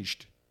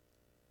changed.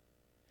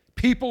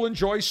 People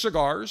enjoy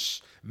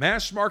cigars,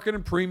 mass market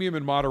and premium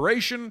in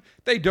moderation.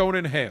 They don't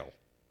inhale.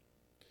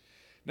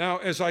 Now,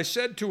 as I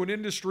said to an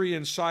industry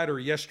insider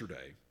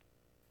yesterday,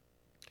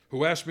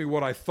 who asked me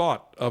what I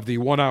thought of the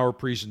 1-hour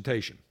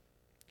presentation,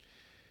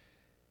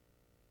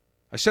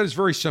 I said it's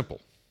very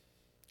simple.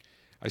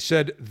 I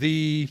said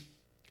the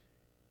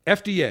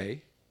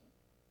FDA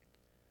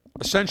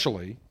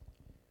essentially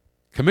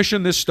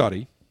commissioned this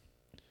study,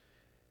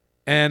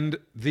 and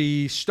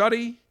the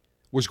study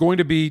was going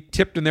to be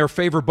tipped in their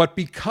favor, but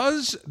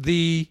because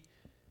the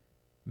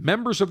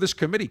members of this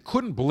committee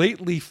couldn't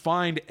blatantly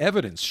find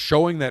evidence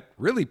showing that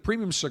really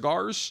premium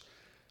cigars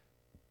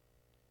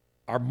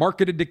are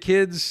marketed to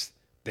kids,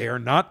 they are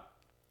not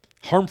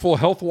harmful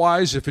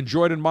health-wise if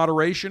enjoyed in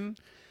moderation,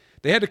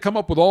 they had to come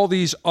up with all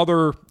these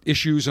other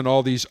issues and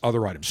all these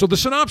other items. So the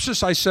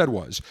synopsis I said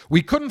was,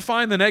 we couldn't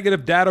find the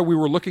negative data we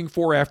were looking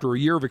for after a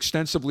year of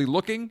extensively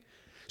looking,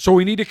 so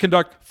we need to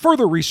conduct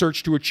further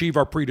research to achieve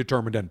our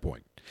predetermined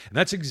endpoint. And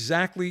that's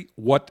exactly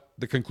what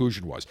the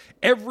conclusion was.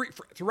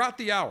 Throughout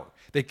the hour,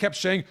 they kept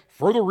saying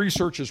further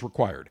research is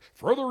required.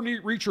 Further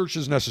research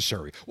is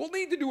necessary. We'll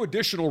need to do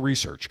additional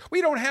research.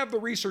 We don't have the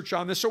research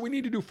on this, so we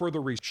need to do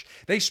further research.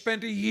 They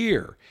spent a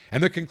year,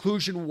 and the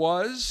conclusion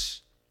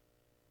was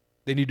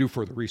they need to do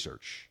further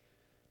research.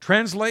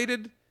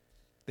 Translated,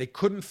 they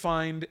couldn't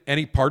find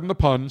any, pardon the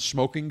pun,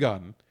 smoking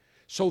gun.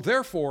 So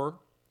therefore,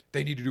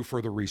 they need to do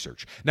further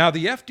research. Now,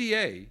 the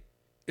FDA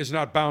is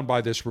not bound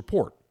by this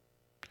report.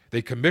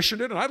 They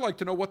commissioned it, and I'd like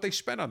to know what they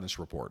spent on this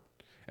report.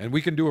 And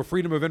we can do a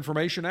Freedom of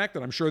Information Act,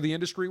 and I'm sure the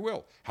industry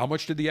will. How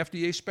much did the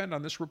FDA spend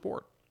on this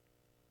report?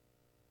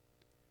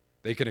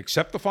 They can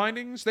accept the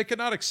findings. They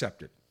cannot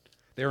accept it.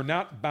 They are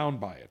not bound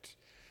by it.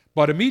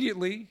 But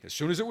immediately, as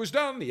soon as it was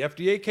done, the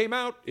FDA came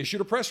out,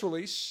 issued a press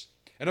release,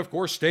 and of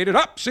course stated,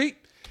 see,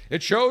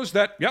 it shows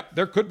that,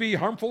 there could be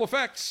harmful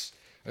effects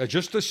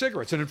just to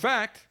cigarettes. And in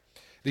fact,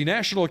 the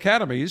National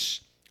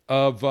Academies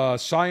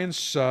of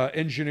Science,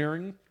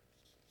 Engineering,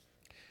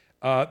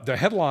 the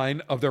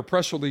headline of their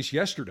press release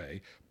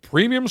yesterday,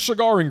 premium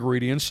cigar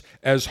ingredients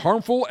as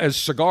harmful as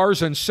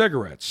cigars and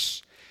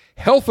cigarettes.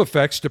 Health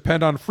effects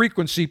depend on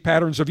frequency,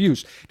 patterns of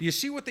use. Do you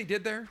see what they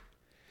did there?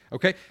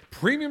 Okay,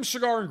 premium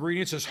cigar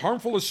ingredients as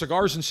harmful as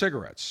cigars and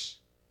cigarettes.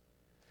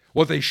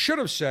 What they should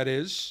have said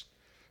is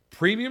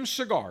premium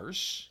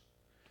cigars,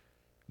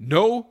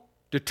 no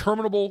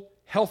determinable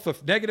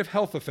negative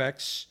health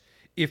effects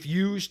if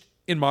used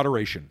in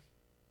moderation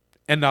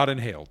and not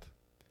inhaled.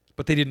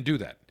 But they didn't do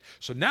that.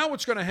 So now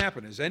what's going to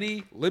happen is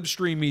any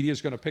libstream media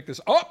is going to pick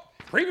this up.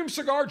 Premium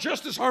cigar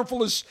just as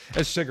harmful as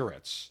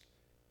cigarettes.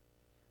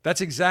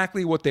 That's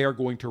exactly what they are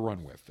going to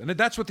run with. And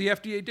that's what the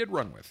FDA did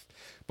run with.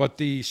 But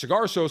the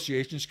cigar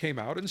associations came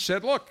out and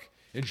said, look,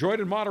 enjoyed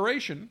in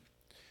moderation.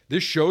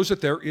 This shows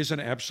that there is an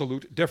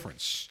absolute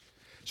difference.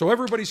 So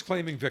everybody's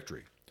claiming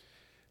victory.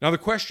 Now the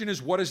question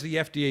is, what does the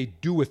FDA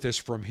do with this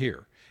from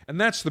here? And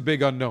that's the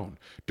big unknown.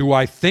 Do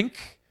I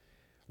think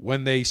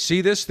when they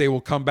see this, they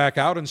will come back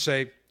out and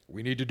say,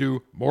 we need to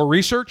do more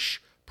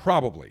research?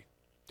 Probably.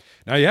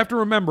 Now you have to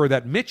remember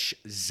that Mitch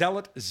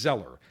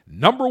Zeller,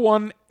 number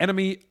one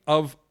enemy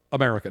of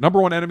America, number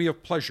one enemy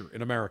of pleasure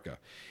in America.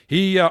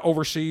 He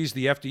oversees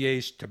the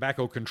FDA's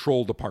Tobacco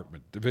Control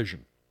Department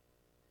division.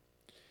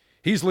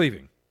 He's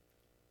leaving.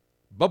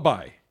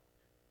 Bye-bye.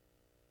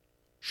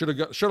 Should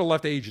have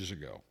left ages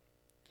ago.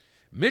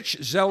 Mitch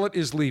Zeller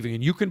is leaving,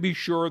 and you can be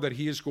sure that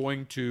he is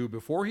going to,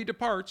 before he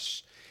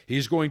departs,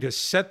 he's going to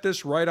set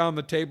this right on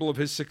the table of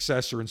his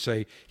successor and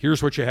say,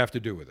 here's what you have to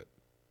do with it.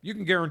 You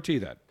can guarantee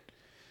that.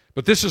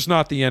 But this is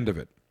not the end of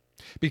it.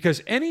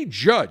 Because any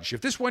judge,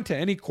 if this went to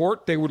any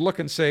court, they would look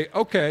and say,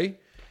 okay,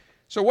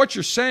 so what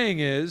you're saying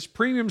is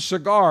premium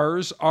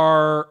cigars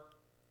are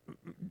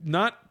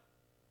not,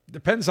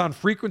 depends on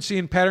frequency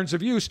and patterns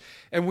of use.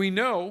 And we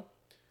know,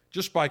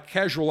 just by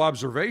casual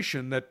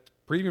observation, that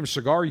premium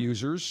cigar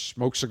users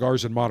smoke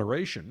cigars in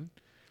moderation,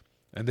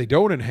 and they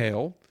don't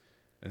inhale,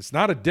 and it's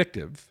not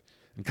addictive.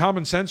 And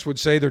common sense would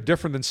say they're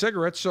different than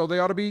cigarettes, so they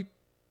ought to be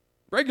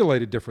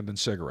regulated different than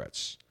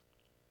cigarettes.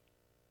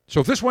 So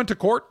if this went to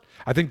court,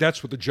 I think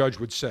that's what the judge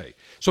would say.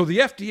 So the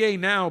FDA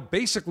now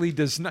basically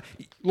does not...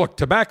 Look,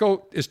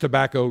 tobacco is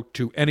tobacco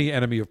to any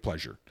enemy of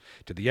pleasure.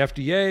 To the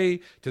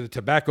FDA, to the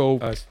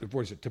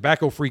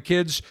Tobacco-Free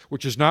Kids,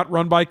 which is not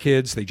run by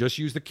kids. They just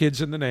use the kids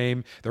in the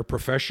name. They're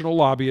professional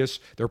lobbyists.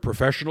 They're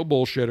professional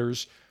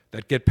bullshitters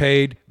that get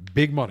paid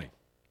big money.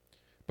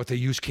 But they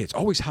use kids.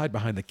 Always hide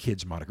behind the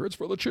kids moniker. It's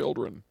for the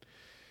children.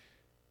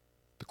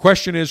 The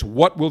question is,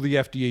 what will the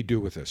FDA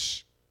do with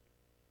this?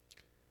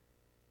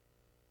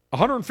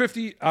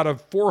 150 out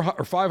of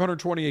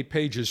 528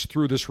 pages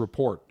through this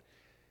report,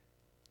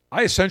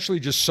 I essentially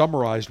just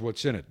summarized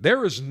what's in it.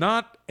 There is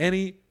not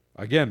any,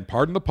 again,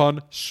 pardon the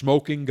pun,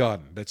 smoking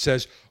gun that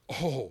says,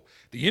 oh,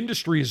 the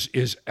industry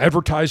is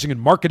advertising and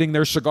marketing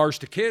their cigars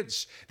to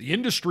kids. The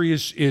industry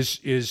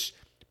is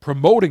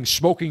promoting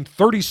smoking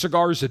 30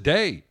 cigars a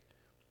day.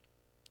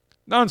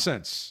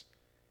 Nonsense.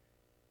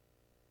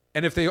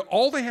 And if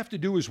all they have to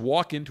do is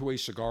walk into a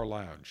cigar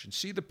lounge and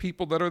see the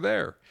people that are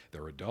there,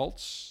 they're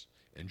adults,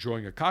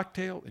 enjoying a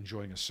cocktail,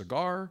 enjoying a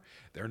cigar.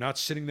 They're not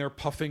sitting there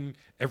puffing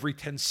every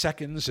 10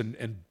 seconds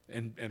and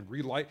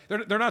relight.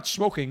 They're not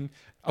smoking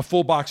a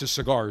full box of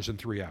cigars in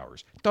 3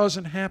 hours. It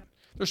doesn't happen.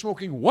 They're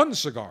smoking one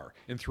cigar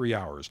in 3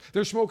 hours.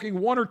 They're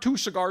smoking 1 or 2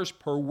 cigars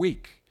per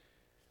week.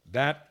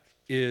 That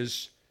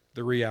is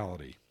the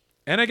reality.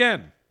 And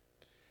again,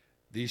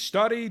 the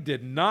study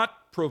did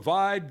not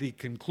provide the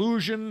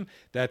conclusion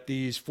that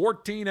these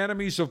 14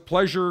 enemies of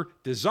pleasure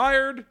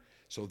desired.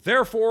 So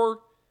therefore,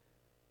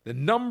 the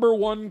number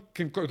one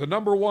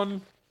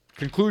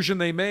conclusion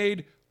they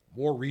made,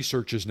 more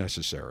research is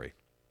necessary.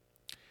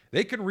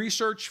 They can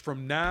research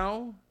from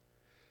now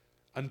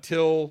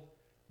until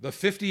the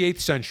 58th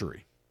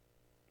century.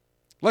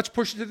 Let's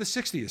push it to the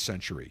 60th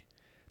century.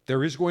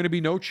 There is going to be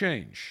no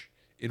change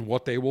in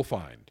what they will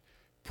find.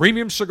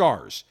 Premium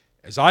cigars,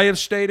 as I have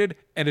stated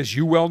and as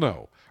you well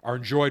know, are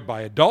enjoyed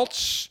by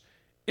adults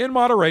in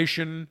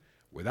moderation,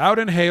 without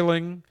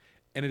inhaling,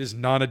 and it is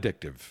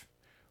non-addictive.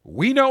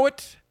 We know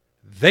it.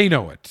 They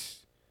know it.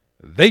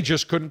 They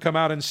just couldn't come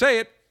out and say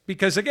it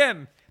because,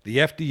 again, the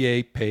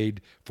FDA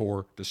paid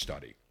for the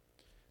study.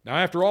 Now,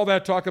 after all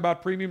that talk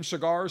about premium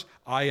cigars,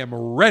 I am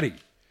ready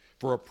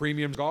for a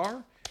premium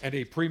cigar and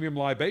a premium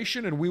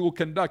libation, and we will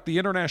conduct the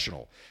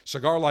International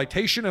Cigar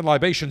Litation and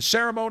Libation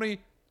Ceremony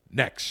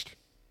next.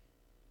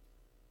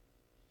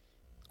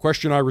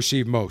 Question I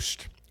receive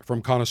most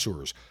from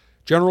connoisseurs.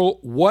 General,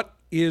 what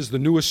is the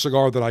newest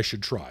cigar that I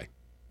should try?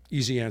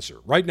 Easy answer.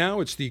 Right now,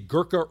 it's the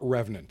Gurkha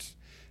Revenant.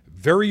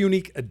 Very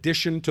unique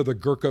addition to the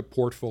Gurkha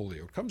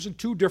portfolio. It comes in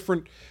two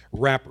different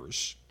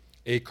wrappers,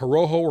 a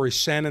Corojo or a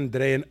San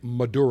Andrean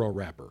Maduro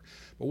wrapper.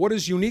 But what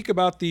is unique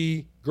about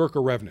the Gurkha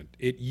Revenant?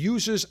 It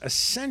uses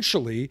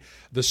essentially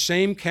the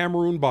same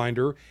Cameroon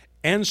binder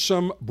and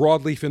some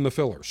broadleaf in the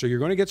filler. So you're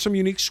going to get some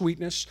unique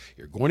sweetness.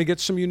 You're going to get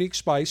some unique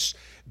spice.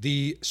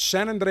 The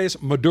San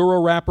Andres Maduro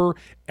wrapper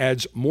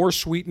adds more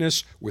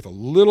sweetness with a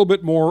little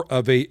bit more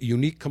of a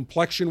unique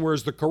complexion,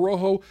 whereas the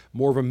Corojo,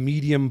 more of a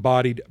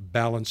medium-bodied,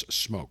 balanced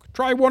smoke.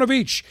 Try one of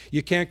each.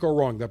 You can't go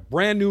wrong. The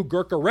brand new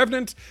Gurkha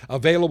Revenant,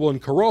 available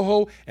in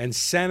Corojo and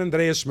San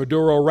Andres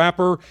Maduro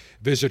wrapper.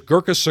 Visit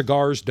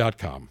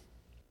GurkhaCigars.com.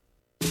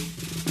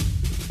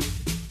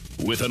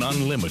 With an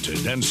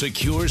unlimited and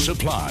secure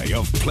supply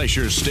of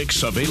pleasure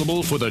sticks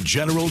available for the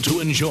general to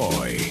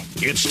enjoy,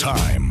 it's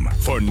time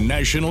for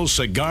National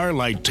Cigar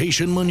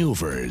Litation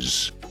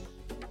Maneuvers.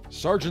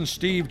 Sergeant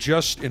Steve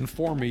just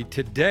informed me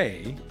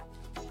today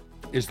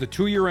is the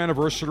 2-year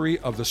anniversary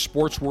of the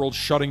sports world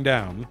shutting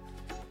down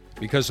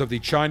because of the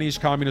Chinese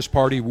Communist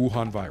Party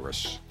Wuhan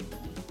virus.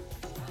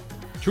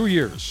 2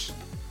 years.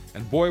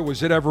 And boy,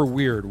 was it ever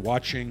weird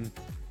watching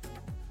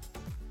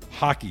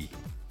hockey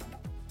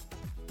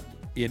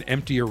in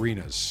empty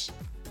arenas.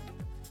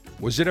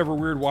 Was it ever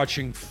weird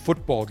watching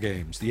football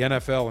games, the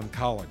NFL and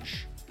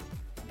college,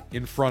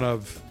 in front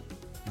of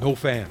no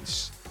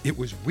fans? It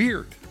was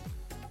weird.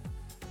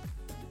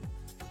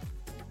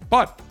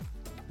 But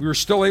we were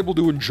still able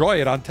to enjoy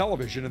it on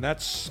television, and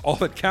that's all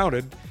that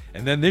counted.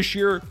 And then this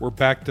year, we're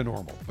back to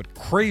normal. But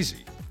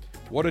crazy.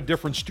 What a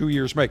difference 2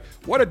 years make.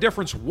 What a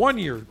difference one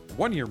year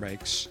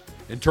makes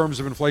in terms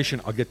of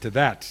inflation. I'll get to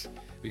that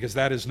because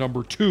that is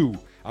number 2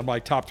 on my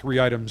top 3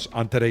 items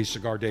on today's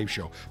Cigar Dave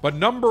Show. But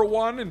number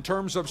 1 in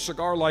terms of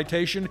cigar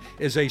litation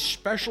is a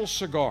special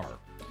cigar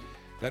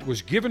that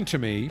was given to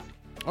me,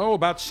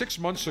 about 6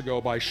 months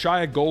ago by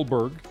Shia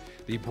Goldberg,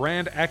 the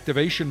brand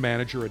activation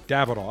manager at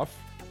Davidoff,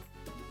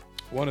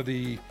 one of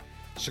the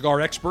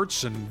cigar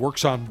experts and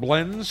works on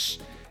blends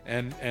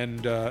and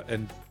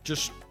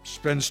just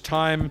spends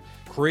time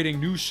creating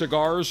new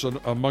cigars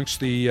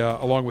amongst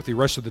along with the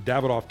rest of the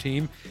Davidoff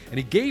team. And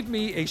he gave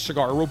me a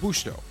cigar, a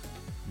Robusto.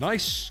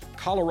 Nice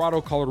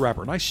Colorado-colored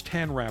wrapper, nice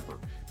tan wrapper.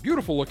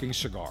 Beautiful-looking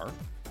cigar,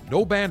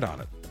 no band on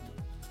it.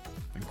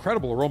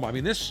 Incredible aroma. I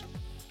mean, this,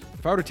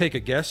 if I were to take a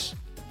guess,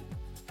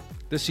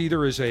 this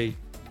either is a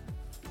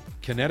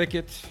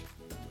Connecticut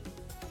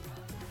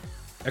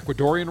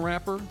Ecuadorian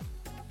wrapper.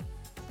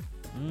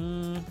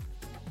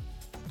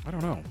 I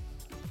don't know.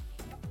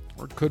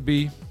 Or it could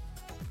be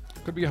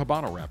a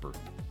Habano wrapper.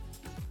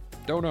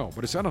 Don't know,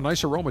 but it's got a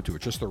nice aroma to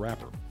it, just the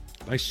wrapper.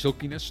 Nice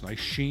silkiness, nice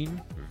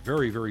sheen,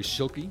 very, very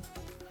silky.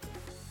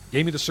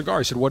 Gave me the cigar.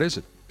 I said, what is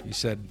it? He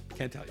said,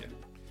 can't tell you.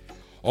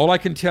 All I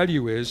can tell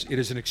you is it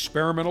is an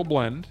experimental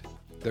blend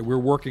that we're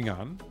working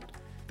on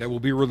that will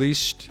be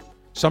released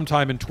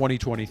sometime in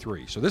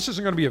 2023. So this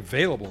isn't going to be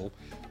available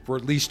for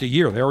at least a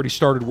year. They already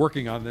started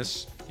working on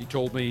this, he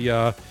told me,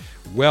 in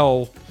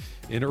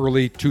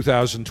early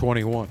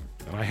 2021.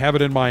 And I have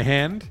it in my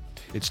hand.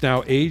 It's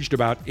now aged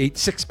about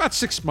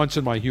 6 months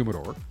in my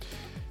humidor.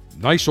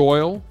 Nice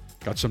oil.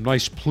 Got some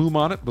nice plume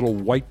on it, little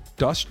white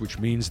dust, which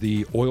means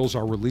the oils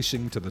are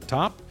releasing to the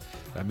top.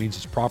 That means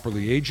it's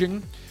properly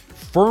aging.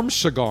 Firm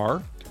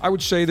cigar. I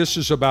would say this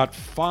is about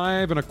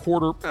 5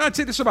 1/4. I'd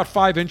say this is about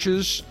 5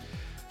 inches.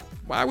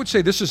 I would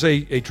say this is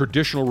a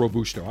traditional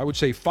Robusto. I would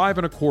say 5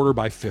 1/4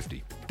 by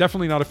 50.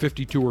 Definitely not a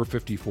 52 or a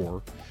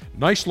 54.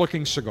 Nice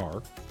looking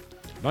cigar.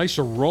 Nice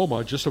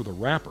aroma just of the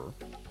wrapper.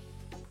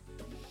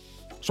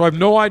 So I have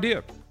no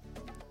idea.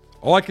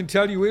 All I can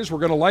tell you is we're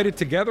going to light it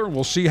together and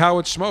we'll see how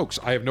it smokes.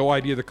 I have no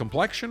idea the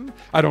complexion.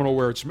 I don't know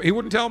where it's made. He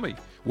wouldn't tell me.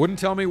 Wouldn't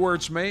tell me where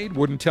it's made.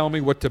 Wouldn't tell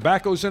me what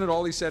tobacco's in it.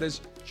 All he said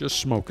is just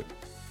smoke it.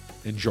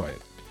 Enjoy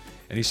it.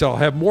 And he said, I'll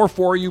have more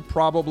for you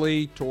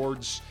probably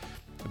towards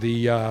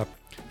the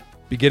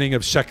beginning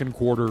of second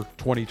quarter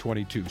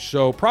 2022.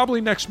 So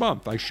probably next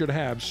month I should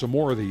have some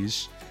more of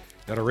these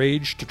that are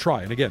aged to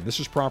try. And again,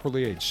 this is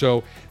properly aged.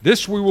 So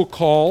this we will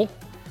call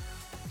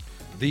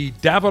the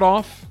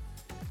Davidoff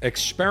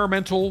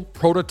Experimental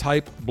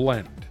Prototype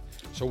Blend.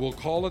 So we'll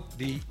call it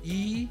the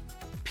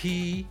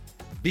EPB,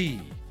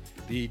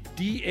 the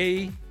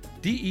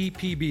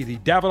DEPB, the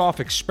Davidoff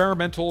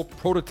Experimental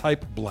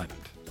Prototype Blend.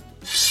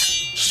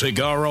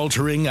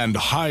 Cigar-altering and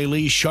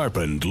highly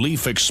sharpened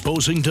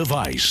leaf-exposing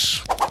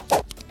device.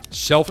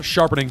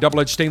 Self-sharpening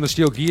double-edged stainless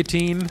steel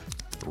guillotine,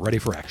 ready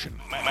for action.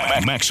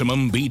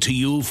 Maximum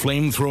BTU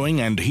flame-throwing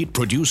and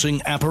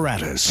heat-producing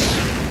apparatus.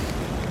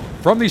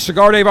 From the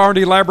Cigar Dave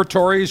R&D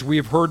Laboratories, we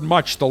have heard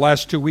much the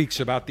last 2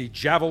 weeks about the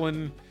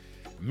Javelin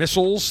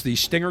missiles, the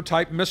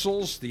Stinger-type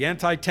missiles, the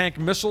anti-tank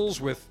missiles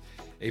with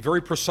a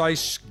very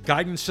precise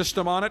guidance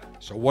system on it.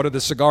 So what did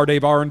the Cigar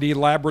Dave R&D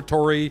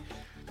Laboratory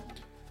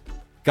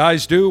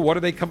guys do? What do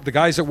they come? The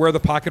guys that wear the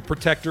pocket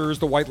protectors,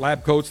 the white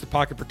lab coats, the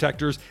pocket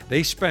protectors,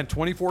 they spent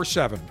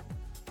 24/7,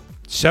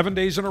 7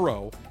 days in a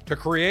row, to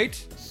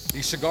create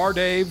the Cigar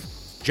Dave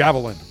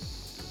Javelin.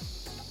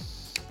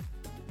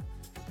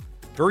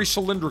 Very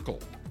cylindrical.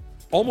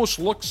 Almost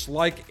looks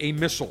like a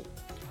missile.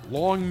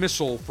 Long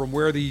missile from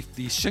where the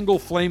single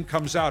flame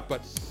comes out.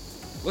 But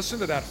listen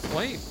to that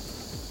flame.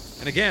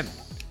 And again,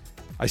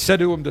 I said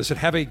to him, does it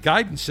have a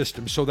guidance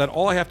system so that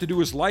all I have to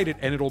do is light it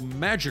and it'll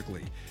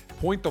magically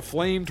point the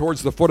flame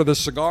towards the foot of the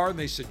cigar? And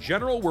they said,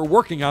 General, we're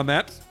working on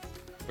that,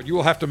 but you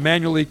will have to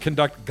manually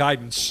conduct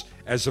guidance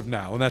as of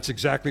now. And that's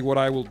exactly what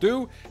I will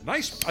do.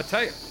 Nice, I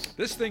tell you,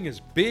 this thing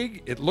is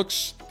big. It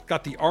looks,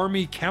 got the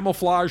Army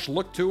camouflage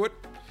look to it.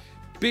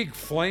 Big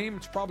flame.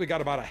 It's probably got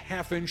about a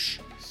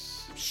half-inch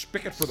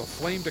spigot for the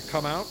flame to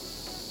come out.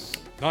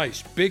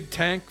 Nice. Big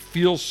tank.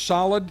 Feels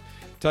solid.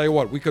 Tell you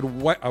what, we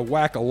could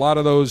whack a lot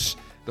of those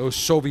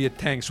Soviet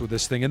tanks with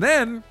this thing. And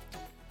then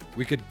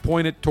we could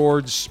point it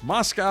towards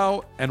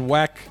Moscow and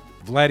whack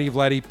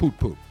Vladdy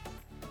Poot.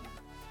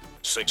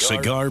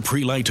 Cigar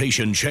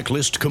pre-lightation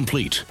checklist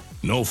complete.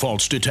 No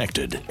faults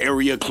detected.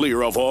 Area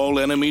clear of all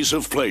enemies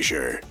of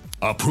pleasure.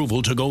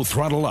 Approval to go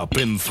throttle up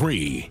in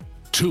 3,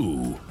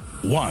 2,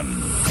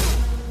 1.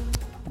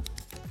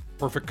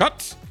 Perfect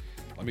cut.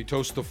 Let me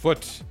toast the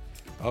foot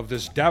of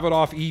this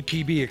Davidoff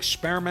EPB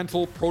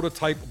experimental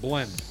prototype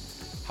blend.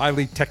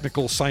 Highly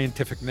technical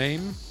scientific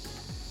name.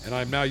 And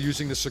I'm now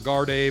using the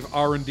Cigar Dave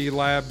R&D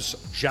Labs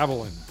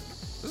Javelin.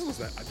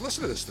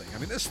 Listen to this thing. I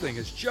mean, this thing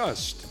is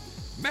just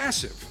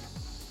massive.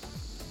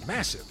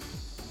 Massive.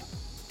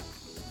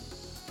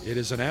 It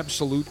is an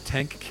absolute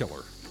tank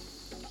killer.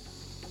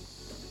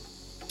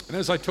 And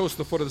as I toast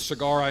the foot of the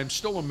cigar, I am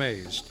still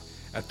amazed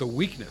at the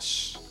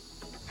weakness,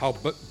 how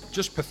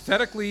just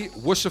pathetically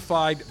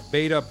wussified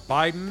Beta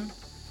Biden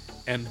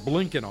and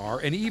Blinken are,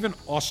 and even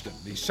Austin,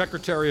 the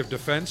Secretary of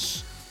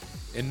Defense,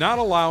 in not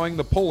allowing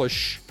the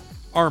Polish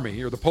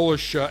Army or the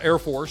Polish Air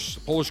Force,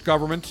 the Polish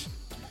government,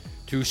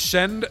 to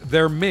send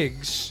their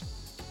MiGs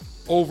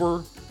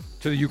over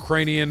to the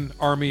Ukrainian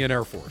Army and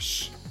Air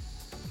Force.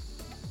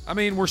 I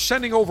mean, we're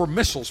sending over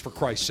missiles, for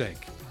Christ's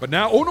sake. But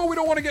now, oh no, we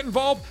don't want to get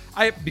involved.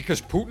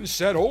 Because Putin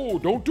said, oh,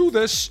 don't do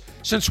this.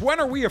 Since when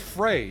are we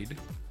afraid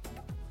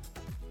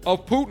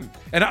of Putin?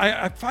 And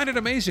I find it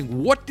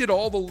amazing. What did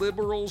all the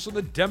liberals and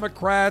the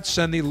Democrats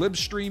and the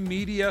libstream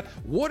media,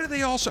 what do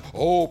they all say?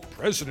 Oh,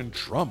 President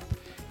Trump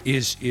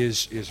is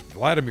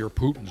Vladimir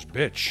Putin's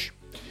bitch.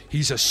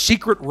 He's a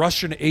secret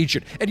Russian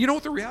agent. And you know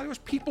what the reality was?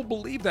 People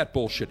believe that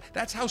bullshit.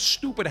 That's how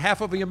stupid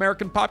half of the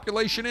American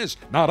population is.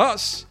 Not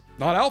us.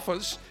 Not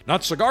alphas,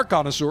 not cigar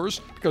connoisseurs,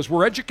 because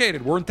we're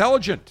educated, we're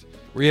intelligent,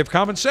 we have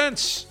common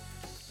sense.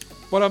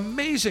 But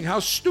amazing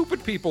how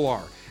stupid people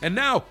are. And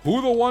now, who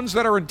are the ones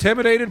that are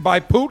intimidated by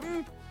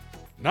Putin?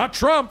 Not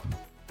Trump.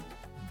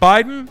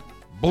 Biden,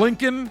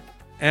 Blinken,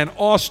 and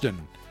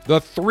Austin. The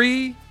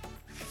three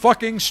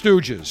fucking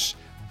stooges.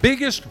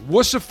 Biggest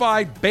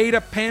wussified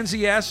beta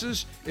pansy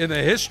asses in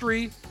the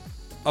history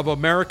of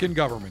American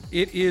government.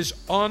 It is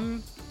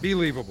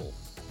unbelievable.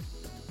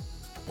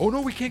 Oh,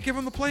 no, we can't give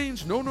them the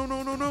planes. No.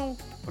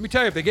 Let me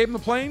tell you, if they gave them the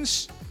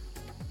planes,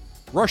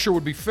 Russia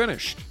would be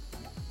finished.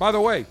 By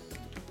the way,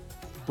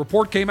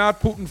 report came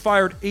out, Putin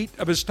fired 8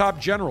 of his top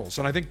generals,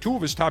 and I think 2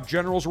 of his top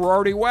generals were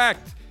already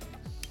whacked.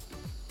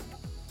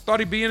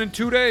 Thought he'd be in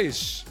 2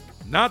 days.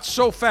 Not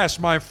so fast,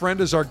 my friend,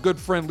 as our good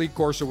friend Lee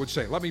Corso would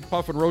say. Let me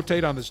puff and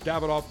rotate on this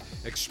Davidoff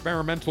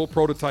experimental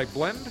prototype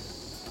blend.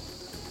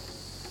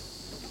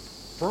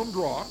 Firm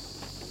draw.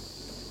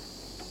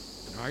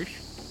 Nice.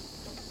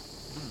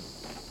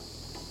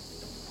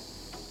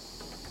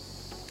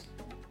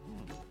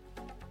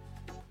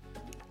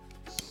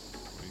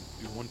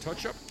 One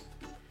touch-up.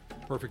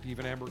 Perfect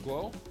even amber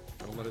glow.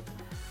 Gotta let it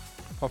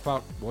puff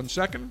out 1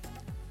 second.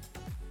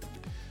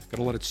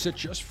 Gotta let it sit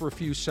just for a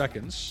few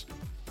seconds.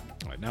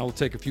 All right, now we'll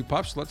take a few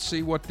puffs. Let's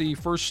see what the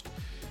first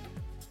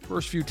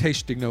few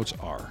tasting notes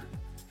are.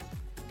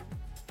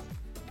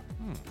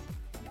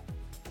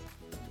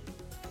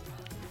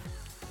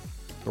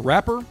 The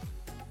wrapper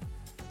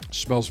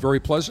smells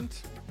very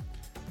pleasant.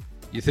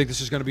 You think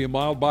this is going to be a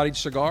mild-bodied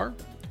cigar?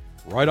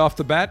 Right off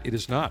the bat, it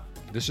is not.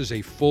 This is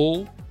a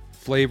full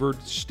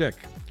flavored stick.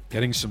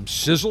 Getting some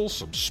sizzle,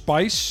 some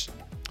spice,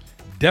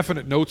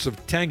 definite notes of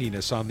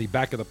tanginess on the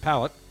back of the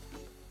palate.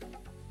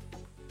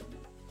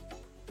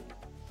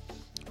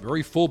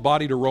 Very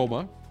full-bodied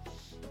aroma.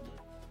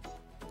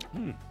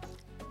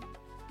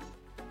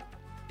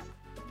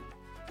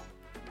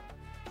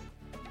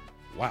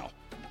 Wow.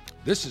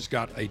 This has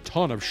got a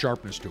ton of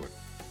sharpness to it.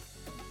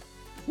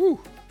 Whew.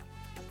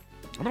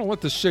 I'm going to let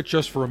this sit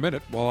just for a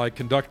minute while I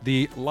conduct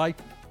the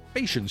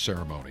libation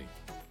ceremony.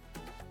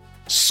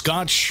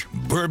 Scotch,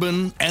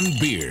 bourbon, and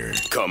beer.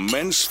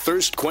 Commence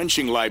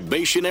thirst-quenching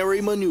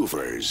libationary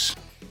maneuvers.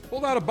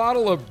 Pulled out a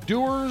bottle of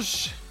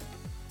Dewar's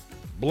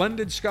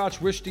Blended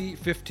Scotch Whiskey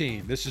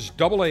 15. This is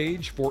double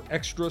age for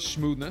extra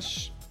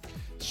smoothness.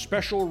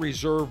 Special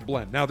reserve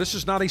blend. Now, this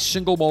is not a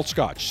single malt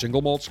scotch.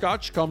 Single malt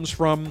scotch comes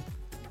from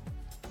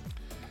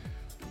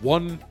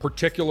one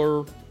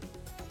particular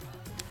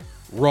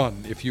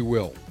run, if you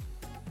will.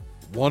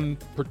 One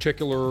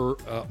particular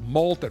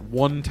malt at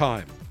one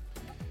time.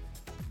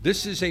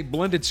 This is a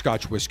blended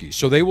Scotch whiskey.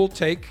 So they will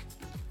take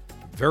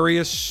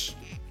various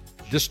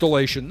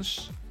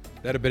distillations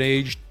that have been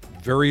aged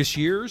various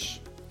years.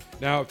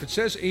 Now, if it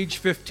says age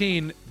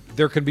 15,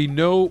 there can be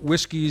no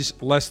whiskeys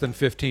less than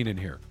 15 in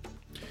here.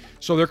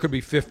 So there could be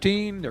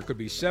 15, there could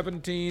be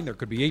 17, there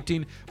could be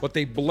 18, but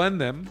they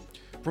blend them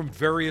from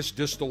various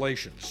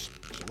distillations.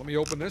 So let me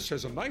open this. It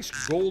has a nice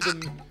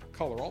golden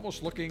color,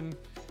 almost looking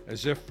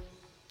as if,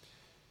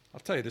 I'll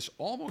tell you, this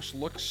almost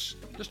looks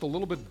just a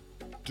little bit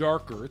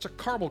darker. It's a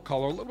caramel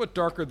color, a little bit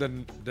darker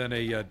than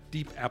a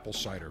deep apple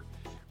cider,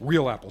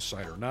 real apple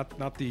cider,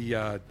 not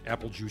the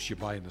apple juice you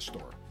buy in the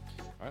store.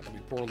 All right, let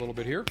me pour a little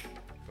bit here.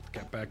 Put the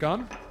cap back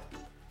on.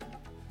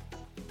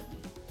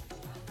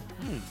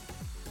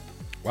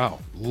 Wow,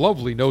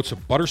 lovely notes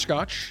of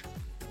butterscotch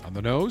on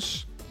the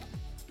nose.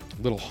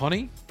 A little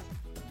honey.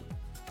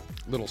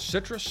 A little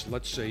citrus.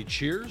 Let's say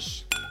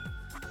cheers.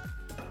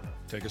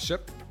 Take a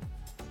sip.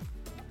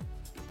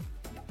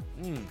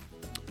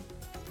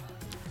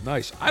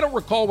 Nice. I don't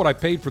recall what I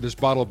paid for this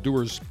bottle of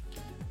Dewar's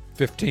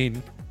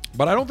 15,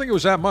 but I don't think it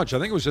was that much. I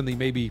think it was in the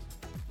maybe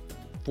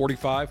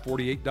 $45,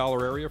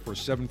 $48 area for a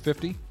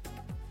 750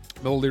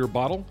 milliliter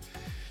bottle.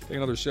 Take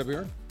another sip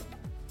here.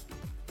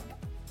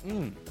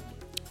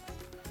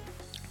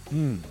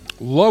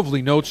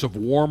 Lovely notes of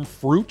warm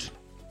fruit.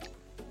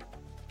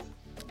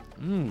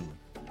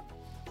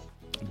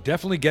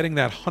 Definitely getting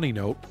that honey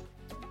note.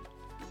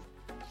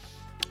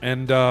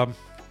 And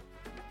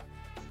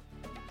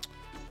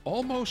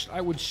almost,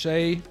 I would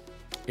say,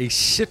 a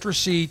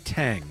citrusy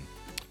tang.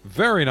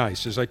 Very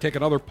nice as I take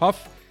another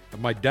puff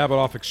of my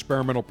Davidoff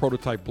Experimental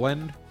Prototype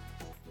Blend.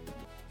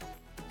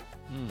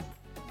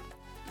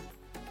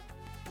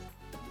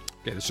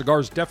 Okay, the cigar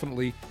is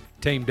definitely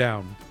tamed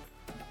down.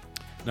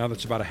 Now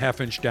that's about a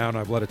half-inch down,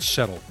 I've let it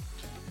settle.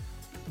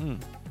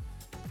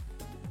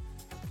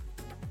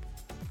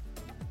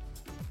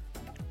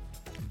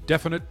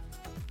 Definite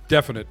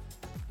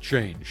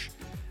change.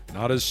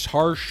 Not as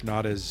harsh,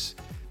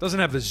 doesn't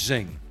have the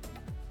zing.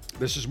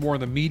 This is more in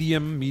the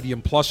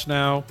medium plus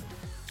now.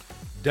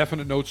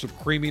 Definite notes of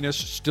creaminess,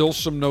 still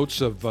some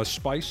notes of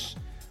spice,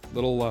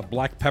 little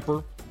black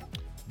pepper,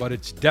 but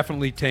it's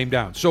definitely tamed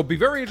down. So it'll be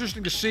very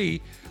interesting to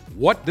see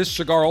what this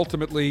cigar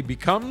ultimately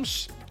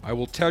becomes. I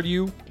will tell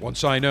you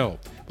once I know.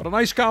 But a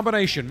nice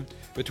combination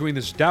between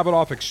this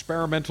Davidoff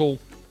Experimental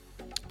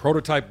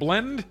Prototype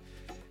Blend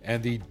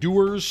and the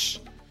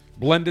Dewar's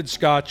Blended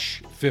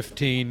Scotch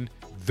 15.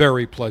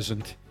 Very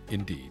pleasant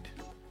indeed.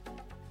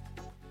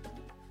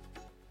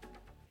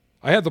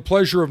 I had the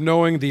pleasure of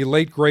knowing the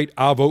late, great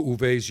Avo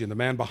Uvezian, the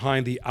man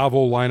behind the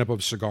Avo lineup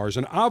of cigars.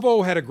 And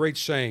Avo had a great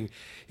saying.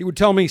 He would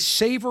tell me,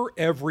 savor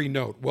every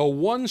note. Well,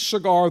 one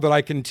cigar that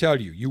I can tell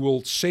you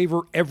will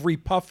savor every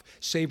puff,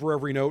 savor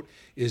every note,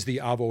 is the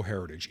Avo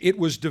Heritage. It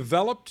was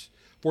developed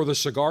for the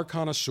cigar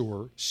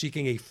connoisseur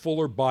seeking a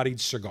fuller-bodied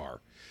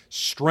cigar.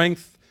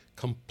 Strength,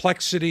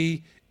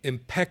 complexity,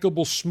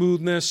 impeccable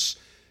smoothness,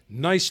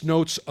 nice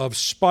notes of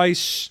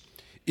spice.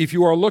 If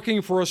you are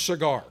looking for a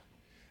cigar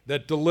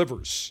that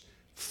delivers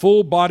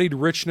full-bodied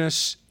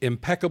richness,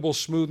 impeccable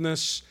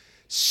smoothness,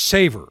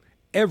 savor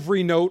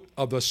every note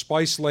of the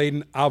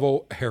spice-laden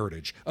Avo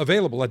Heritage.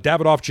 Available at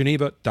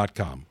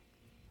DavidoffGeneva.com.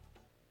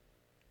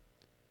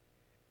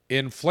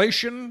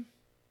 Inflation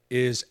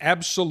is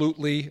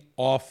absolutely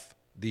off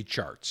the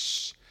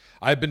charts.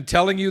 I've been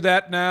telling you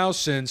that now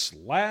since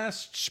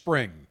last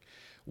spring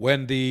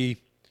when the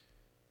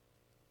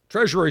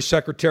Treasury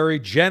Secretary,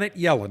 Janet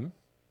Yellen,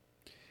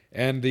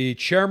 and the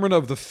chairman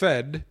of the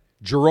Fed,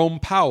 Jerome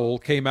Powell,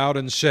 came out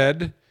and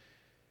said,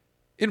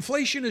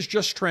 inflation is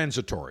just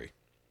transitory.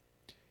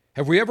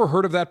 Have we ever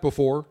heard of that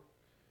before?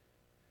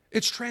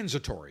 It's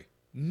transitory.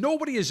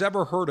 Nobody has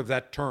ever heard of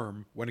that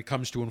term when it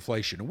comes to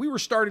inflation. And we were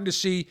starting to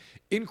see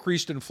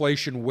increased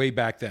inflation way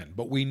back then,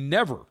 but we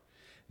never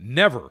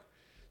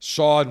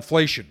saw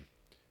inflation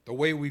the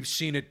way we've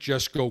seen it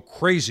just go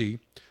crazy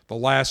the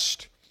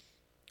last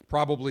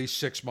probably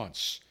 6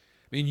 months.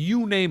 I mean,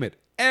 you name it,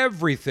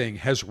 everything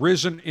has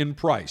risen in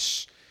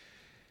price.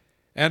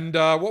 And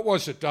what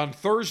was it? On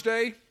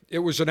Thursday, it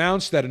was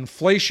announced that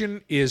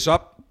inflation is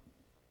up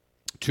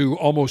to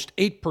almost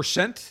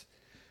 8%,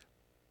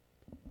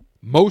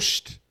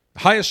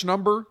 highest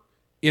number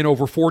in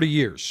over 40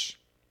 years.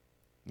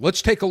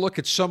 Let's take a look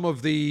at some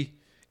of the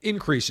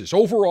increases.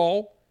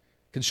 Overall,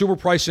 Consumer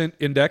Price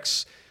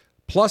Index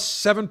plus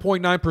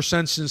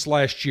 7.9% since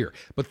last year.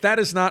 But that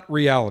is not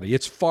reality.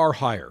 It's far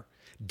higher.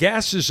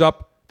 Gas is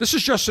up, this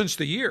is just since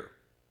the year,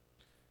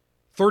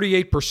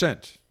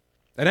 38%.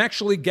 And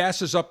actually,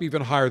 gas is up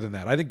even higher than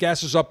that. I think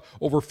gas is up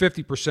over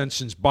 50%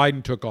 since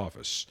Biden took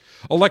office.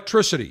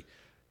 Electricity,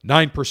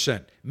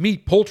 9%.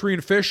 Meat, poultry,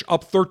 and fish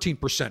up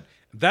 13%.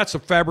 That's a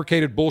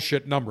fabricated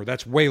bullshit number.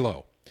 That's way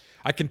low.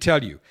 I can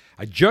tell you.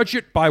 I judge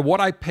it by what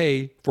I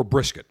pay for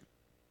brisket.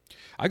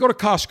 I go to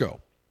Costco.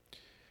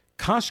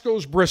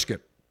 Costco's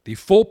brisket, the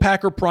full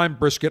Packer Prime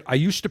brisket, I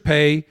used to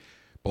pay,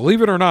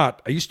 believe it or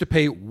not, I used to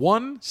pay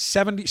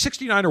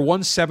 $169 or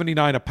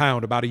 $179 a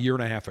pound about a year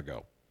and a half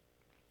ago.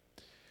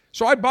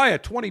 So I'd buy a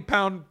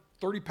 20-pound,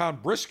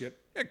 30-pound brisket.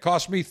 It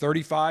cost me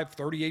 $35,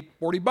 $38,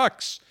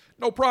 $40.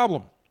 No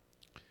problem.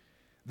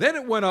 Then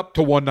it went up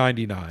to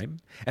 $199,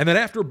 and then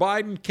after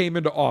Biden came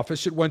into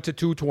office, it went to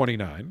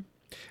 $229,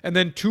 and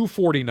then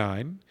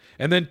 $249,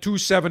 and then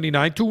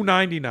 $279,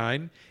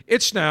 $299.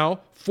 It's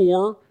now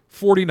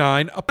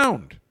 $449 a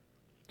pound.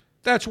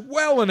 That's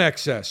well in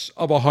excess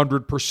of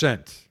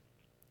 100%.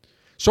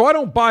 So I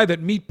don't buy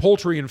that meat,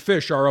 poultry, and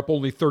fish are up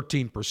only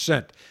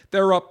 13%.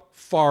 They're up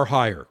far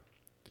higher.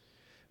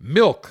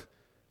 Milk,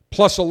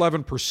 plus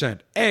 11%.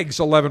 Eggs,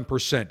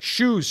 11%.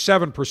 Shoes,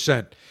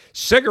 7%.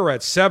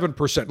 Cigarettes,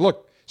 7%.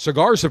 Look,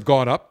 cigars have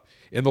gone up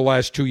in the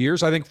last 2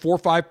 years. I think 4 or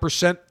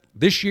 5%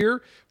 this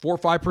year, 4 or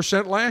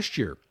 5% last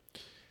year.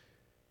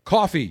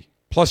 Coffee,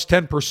 plus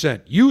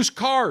 10%. Used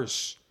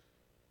cars,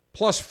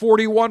 plus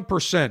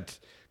 41%.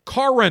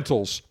 Car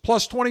rentals,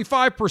 plus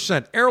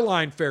 25%.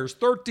 Airline fares,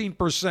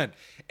 13%.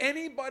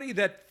 Anybody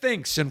that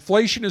thinks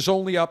inflation is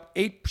only up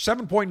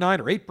 7.9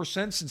 or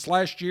 8% since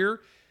last year,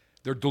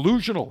 they're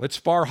delusional. It's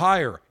far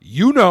higher.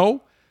 You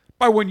know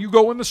by when you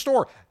go in the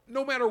store.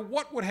 No matter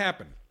what would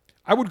happen,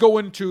 I would go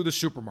into the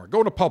supermarket,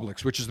 go to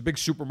Publix, which is the big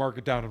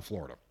supermarket down in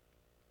Florida.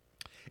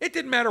 It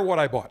didn't matter what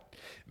I bought.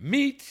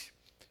 Meat,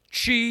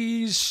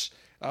 cheese,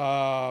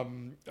 water,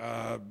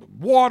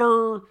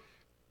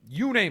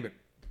 you name it.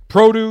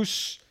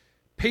 Produce,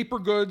 paper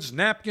goods,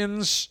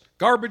 napkins,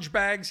 garbage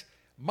bags.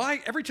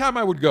 Every time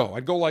I would go,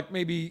 I'd go like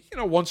maybe,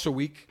 once a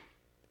week.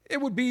 It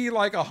would be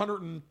like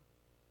 $100,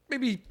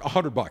 $90,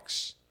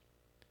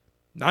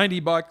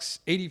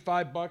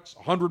 $85,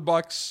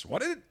 $100,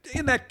 what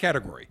in that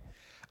category.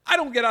 I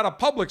don't get out of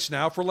Publix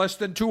now for less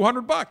than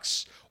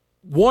 $200.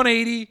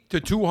 $180 to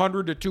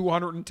 $200 to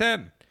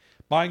 $210,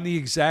 buying the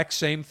exact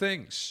same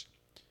things.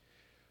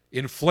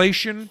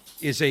 Inflation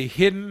is a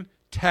hidden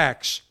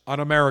tax on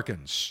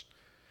Americans.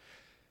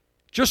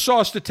 Just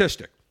saw a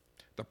statistic.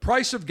 The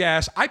price of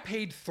gas, I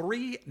paid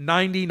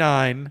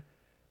 $3.99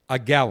 a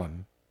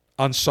gallon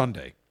on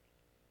Sunday.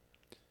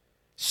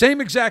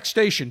 Same exact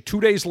station 2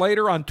 days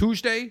later on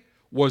Tuesday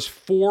was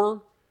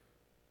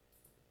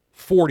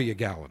 $4.40 a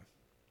gallon.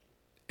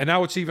 And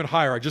now it's even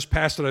higher. I just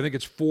passed it. I think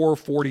it's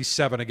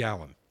 $4.47 a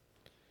gallon.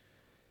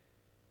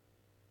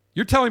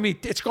 You're telling me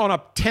it's gone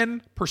up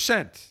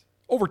 10%,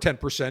 over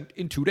 10%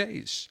 in 2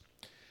 days.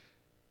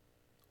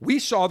 We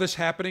saw this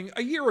happening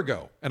a year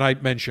ago, and I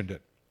mentioned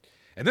it.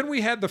 And then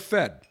we had the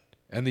Fed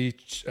and the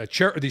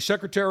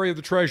Secretary of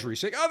the Treasury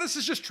saying, this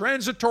is just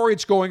transitory,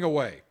 it's going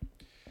away.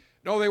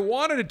 No, they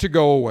wanted it to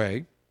go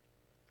away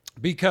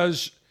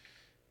because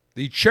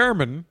the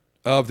chairman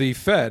of the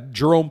Fed,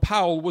 Jerome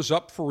Powell, was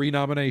up for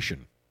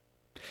renomination.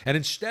 And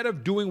instead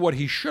of doing what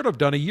he should have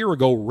done a year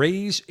ago,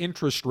 raise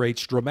interest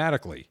rates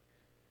dramatically,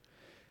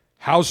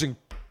 housing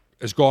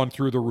has gone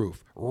through the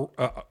roof.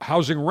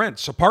 Housing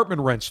rents,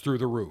 apartment rents through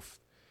the roof.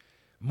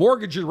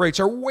 Mortgage rates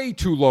are way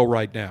too low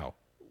right now,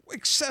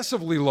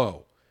 excessively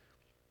low.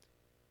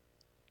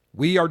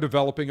 We are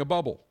developing a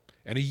bubble.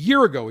 And a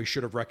year ago, he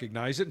should have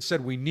recognized it and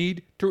said we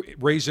need to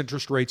raise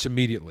interest rates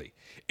immediately.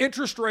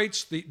 Interest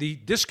rates, the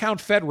discount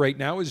Fed rate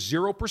now is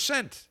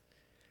 0%.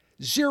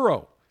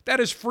 Zero. That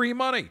is free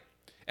money.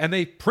 And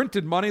they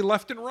printed money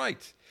left and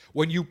right.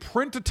 When you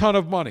print a ton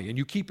of money and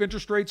you keep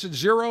interest rates at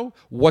zero,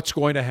 what's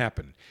going to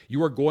happen?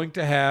 You are going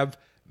to have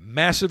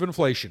massive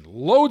inflation.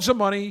 Loads of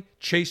money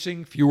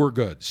chasing fewer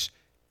goods.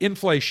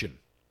 Inflation.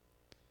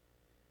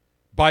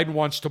 Biden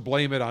wants to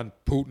blame it on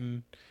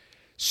Putin,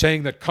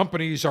 saying that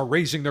companies are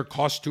raising their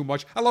costs too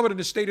much. I love it in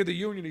the State of the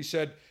Union. He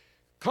said,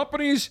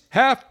 companies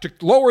have to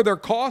lower their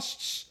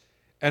costs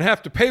and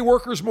have to pay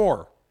workers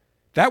more.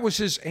 That was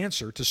his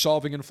answer to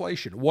solving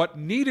inflation. What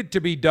needed to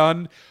be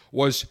done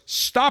was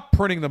stop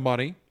printing the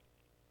money,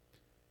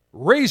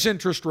 raise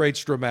interest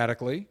rates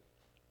dramatically,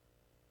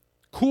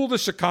 cool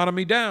this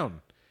economy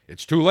down.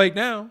 It's too late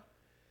now.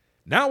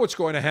 Now what's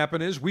going to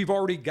happen is we've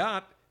already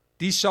got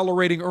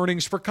decelerating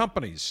earnings for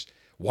companies.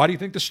 Why do you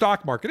think the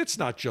stock market? It's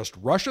not just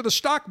Russia. The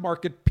stock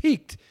market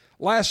peaked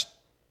last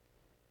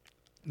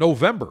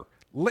November.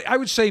 I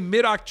would say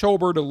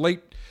mid-October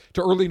to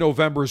early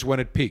November is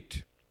when it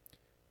peaked.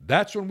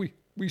 That's when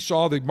we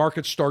saw the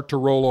market start to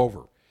roll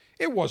over.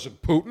 It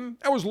wasn't Putin.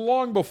 That was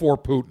long before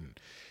Putin.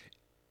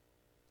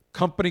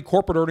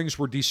 Corporate earnings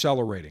were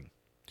decelerating.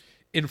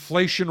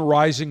 Inflation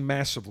rising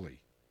massively.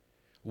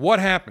 What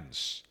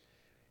happens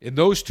in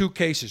those two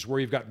cases where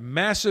you've got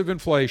massive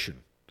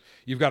inflation,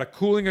 you've got a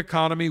cooling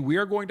economy? We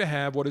are going to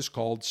have what is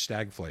called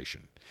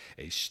stagflation.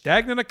 A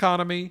stagnant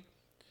economy,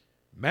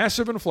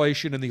 massive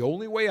inflation, and the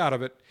only way out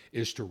of it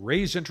is to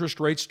raise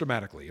interest rates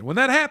dramatically. And when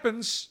that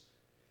happens,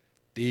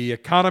 the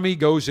economy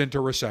goes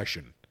into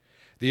recession.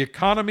 The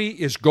economy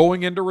is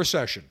going into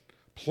recession.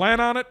 Plan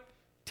on it.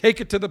 Take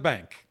it to the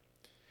bank.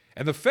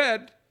 And the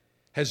Fed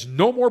has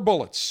no more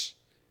bullets.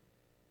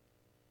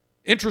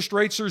 Interest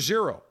rates are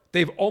zero.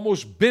 They've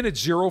almost been at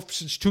zero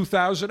since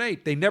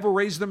 2008. They never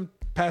raised them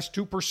past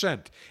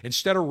 2%.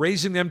 Instead of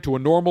raising them to a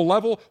normal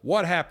level,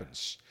 what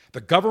happens?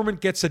 The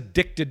government gets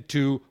addicted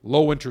to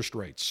low interest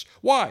rates.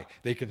 Why?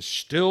 They can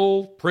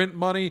still print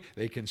money.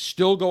 They can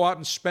still go out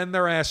and spend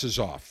their asses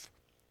off.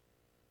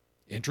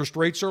 Interest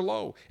rates are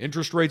low.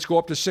 Interest rates go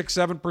up to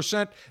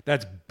 6-7%.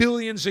 That's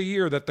billions a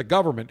year that the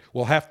government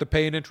will have to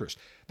pay in interest.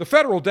 The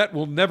federal debt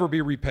will never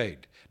be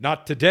repaid.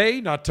 Not today,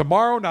 not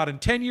tomorrow, not in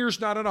 10 years,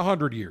 not in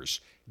 100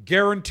 years.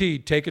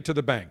 Guaranteed, take it to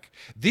the bank.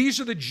 These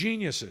are the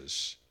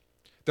geniuses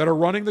that are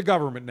running the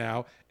government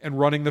now and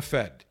running the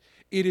Fed.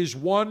 It is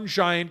one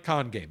giant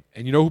con game.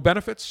 And you know who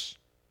benefits?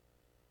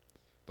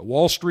 The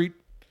Wall Street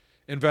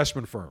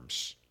investment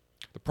firms,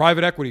 the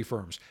private equity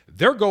firms.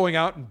 They're going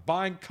out and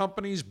buying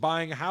companies,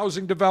 buying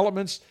housing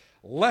developments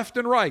left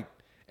and right,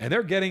 and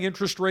they're getting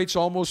interest rates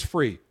almost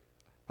free,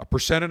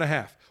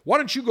 1.5%. Why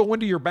don't you go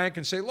into your bank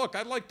and say, look,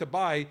 I'd like to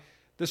buy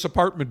this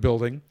apartment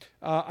building.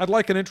 I'd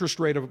like an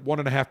interest rate of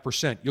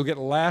 1.5%. You'll get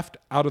laughed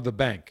out of the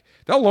bank.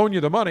 They'll loan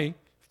you the money,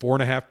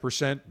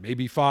 4.5%,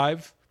 maybe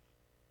 5%.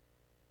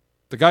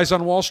 The guys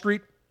on Wall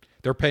Street,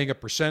 they're paying 1%,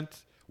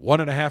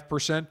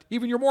 1.5%.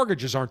 Even your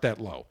mortgages aren't that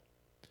low.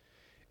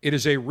 It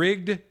is a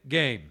rigged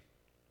game.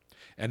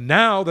 And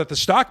now that the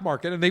stock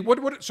market, and why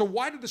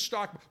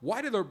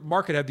did the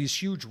market have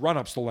these huge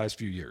run-ups the last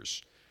few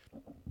years?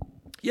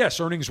 Yes,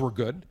 earnings were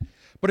good,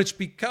 but it's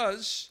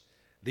because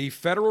the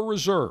Federal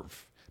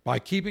Reserve, by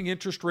keeping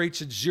interest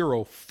rates at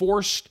zero,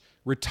 forced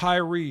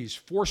retirees,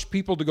 forced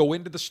people to go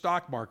into the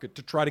stock market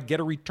to try to get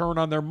a return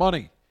on their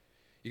money.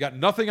 You got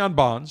nothing on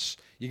bonds.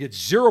 You get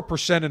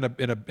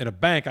 0% in a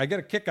bank. I get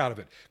a kick out of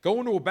it. Go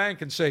into a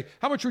bank and say,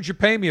 how much would you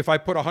pay me if I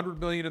put $100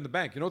 million in the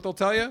bank? You know what they'll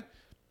tell you?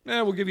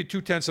 We'll give you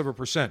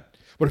 0.2%.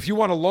 But if you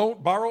want to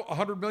borrow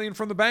 $100 million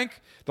from the bank,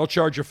 they'll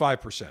charge you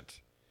 5%.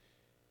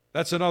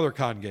 That's another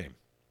con game.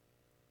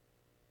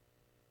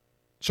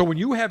 So when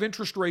you have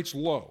interest rates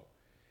low,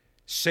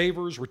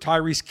 savers,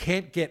 retirees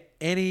can't get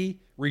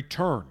any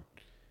return.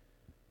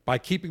 By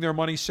keeping their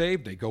money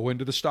saved, they go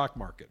into the stock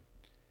market.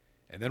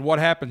 And then what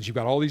happens? You've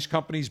got all these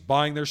companies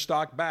buying their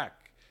stock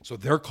back. So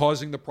they're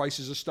causing the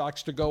prices of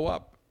stocks to go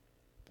up.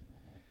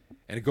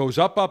 And it goes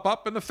up, up,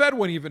 up, and the Fed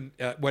went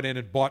in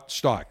and bought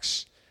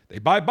stocks. They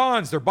buy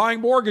bonds. They're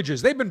buying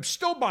mortgages. They've been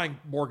still buying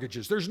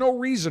mortgages. There's no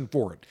reason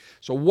for it.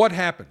 So what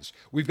happens?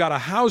 We've got a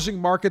housing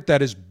market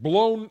that is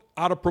blown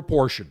out of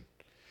proportion.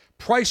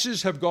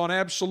 Prices have gone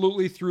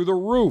absolutely through the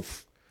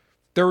roof.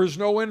 There is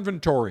no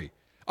inventory.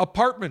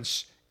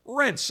 Apartments,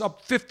 rents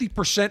up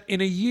 50%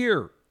 in a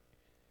year.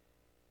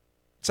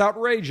 It's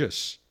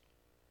outrageous.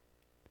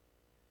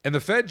 And the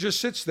Fed just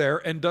sits there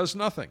and does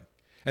nothing.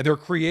 And they're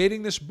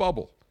creating this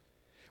bubble.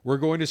 We're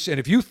going to see, and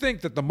if you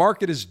think that the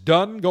market is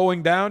done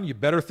going down, you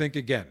better think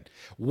again.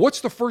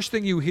 What's the first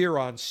thing you hear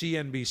on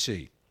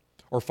CNBC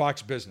or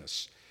Fox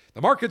Business?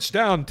 The market's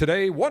down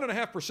today,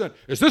 1.5%.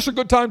 Is this a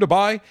good time to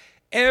buy?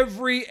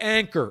 Every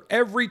anchor,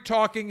 every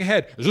talking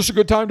head, is this a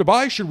good time to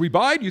buy? Should we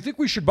buy? Do you think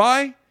we should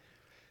buy?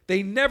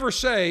 They never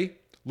say,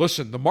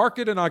 listen, the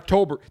market in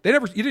October,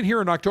 you didn't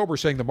hear in October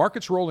saying the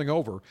market's rolling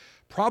over.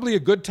 Probably a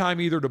good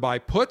time either to buy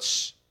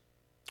puts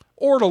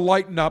or to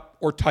lighten up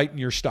or tighten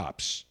your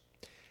stops.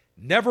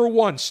 Never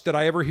once did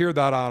I ever hear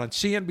that on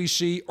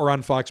CNBC or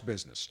on Fox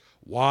Business.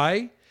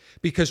 Why?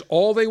 Because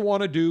all they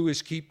want to do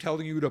is keep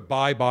telling you to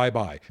buy, buy,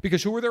 buy.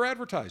 Because who are their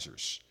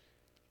advertisers?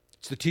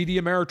 It's the TD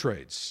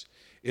Ameritrades.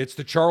 It's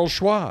the Charles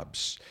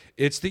Schwabs.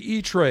 It's the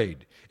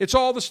E-Trade. It's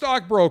all the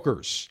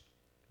stockbrokers.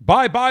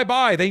 Buy, buy,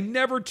 buy. They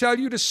never tell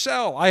you to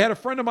sell. I had a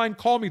friend of mine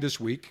call me this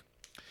week,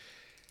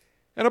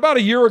 and about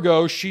a year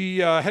ago, she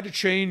had to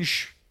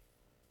change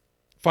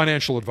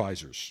financial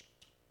advisors.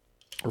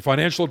 Her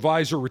financial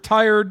advisor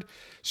retired,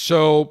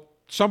 so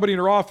somebody in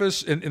her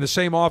office, in the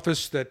same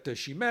office that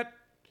she met,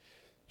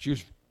 she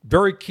was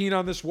very keen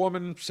on this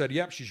woman, said,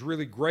 yep, she's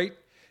really great.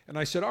 And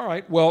I said, all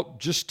right, well,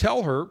 just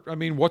tell her,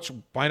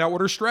 find out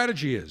what her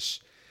strategy is.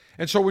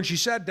 And so when she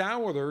sat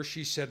down with her,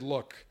 she said,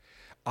 look,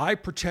 I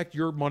protect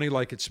your money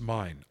like it's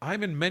mine.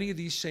 I'm in many of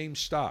these same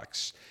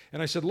stocks.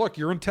 And I said, look,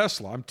 you're in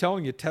Tesla. I'm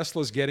telling you,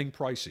 Tesla's getting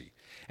pricey.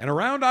 And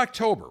around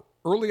October,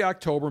 early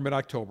October,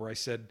 mid-October, I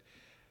said,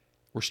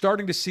 we're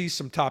starting to see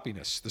some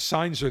toppiness. The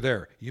signs are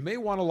there. You may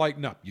want to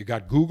lighten up. You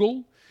got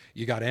Google,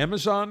 you got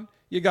Amazon,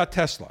 you got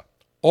Tesla.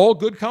 All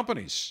good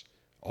companies.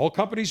 All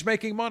companies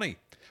making money.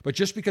 But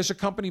just because a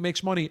company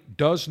makes money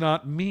does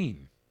not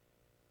mean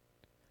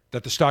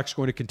that the stock's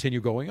going to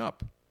continue going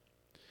up.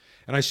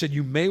 And I said,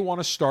 you may want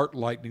to start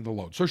lightening the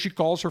load. So she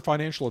calls her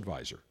financial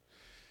advisor.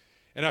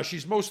 And now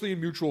she's mostly in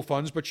mutual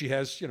funds, but she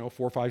has, 4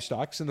 or 5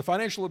 stocks. And the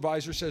financial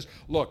advisor says,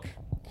 look,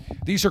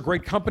 these are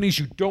great companies.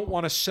 You don't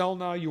want to sell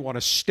now. You want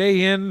to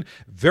stay in.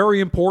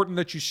 Very important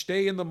that you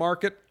stay in the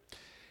market.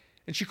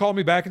 And she called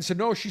me back and said,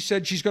 no, she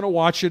said she's going to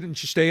watch it and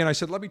she'll stay in. I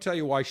said, let me tell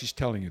you why she's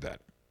telling you that.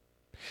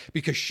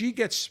 Because she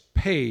gets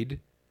paid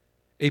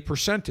a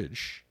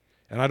percentage,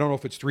 and I don't know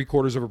if it's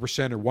 0.75%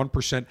 or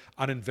 1%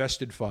 on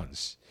invested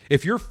funds.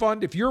 If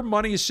your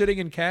money is sitting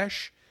in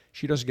cash,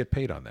 she doesn't get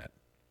paid on that.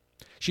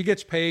 She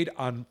gets paid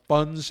on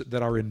funds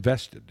that are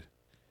invested.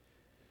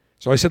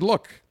 So I said,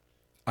 look,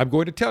 I'm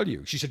going to tell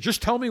you. She said,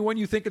 just tell me when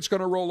you think it's going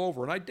to roll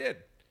over. And I did.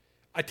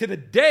 To the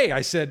day,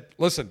 I said,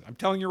 listen, I'm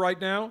telling you right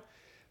now,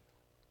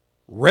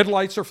 red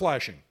lights are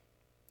flashing.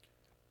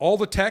 All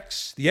the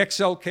techs, the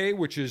XLK,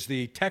 which is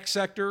the tech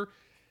sector,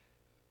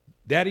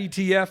 that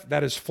ETF,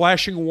 that is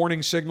flashing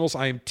warning signals.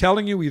 I am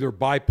telling you, either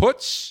buy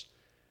puts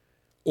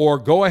or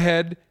go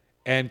ahead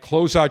and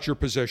close out your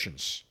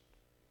positions.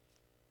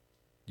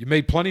 You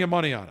made plenty of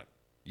money on it.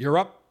 You're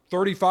up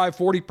 35,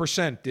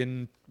 40%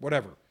 in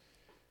whatever,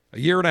 a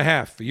year and a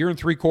half, a year and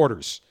 3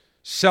 quarters.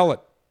 Sell it.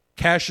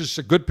 Cash is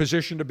a good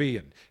position to be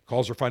in.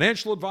 Calls her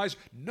financial advisor.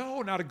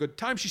 No, not a good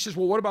time. She says,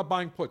 well, what about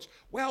buying puts?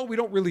 Well, we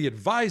don't really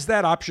advise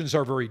that. Options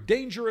are very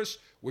dangerous,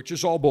 which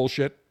is all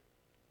bullshit.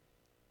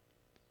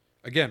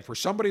 Again, for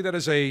somebody that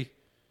is a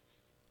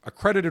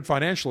accredited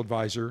financial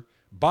advisor,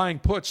 buying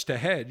puts to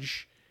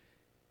hedge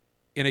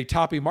in a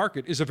toppy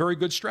market is a very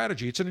good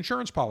strategy. It's an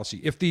insurance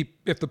policy. If the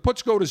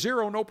puts go to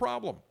zero, no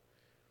problem.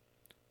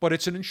 But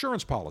it's an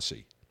insurance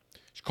policy.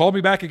 She called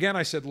me back again.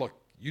 I said, look,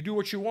 you do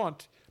what you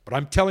want, but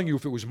I'm telling you,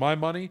 if it was my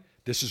money,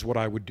 this is what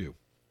I would do.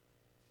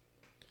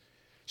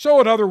 So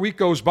another week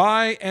goes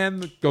by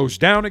and it goes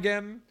down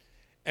again.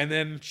 And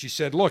then she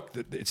said, look,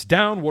 it's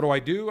down.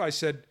 What do? I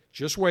said,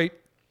 just wait.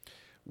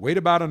 Wait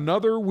about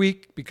another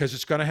week because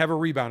it's going to have a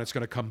rebound. It's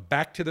going to come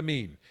back to the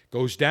mean.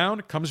 Goes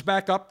down, comes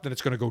back up, then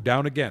it's going to go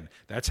down again.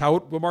 That's how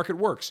the market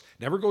works.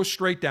 Never goes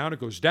straight down. It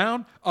goes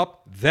down,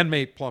 up, then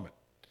may plummet.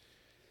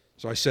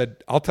 So I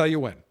said, I'll tell you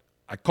when.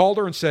 I called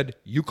her and said,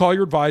 you call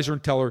your advisor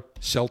and tell her,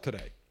 sell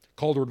today.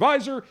 Called her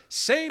advisor,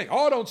 same thing.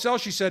 Oh, don't sell.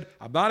 She said,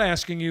 I'm not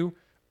asking you.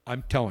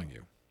 I'm telling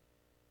you.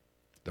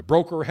 The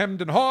broker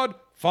hemmed and hawed.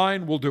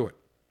 Fine, we'll do it.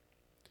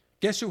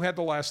 Guess who had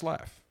the last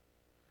laugh?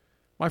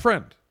 My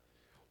friend.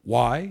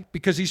 Why?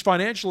 Because these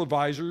financial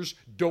advisors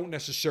don't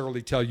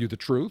necessarily tell you the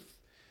truth.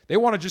 They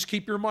want to just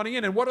keep your money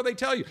in. And what do they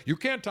tell you? You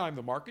can't time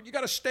the market. You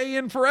got to stay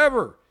in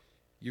forever.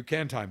 You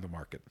can time the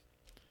market.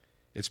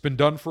 It's been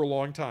done for a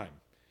long time.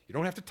 You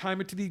don't have to time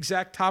it to the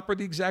exact top or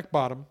the exact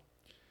bottom,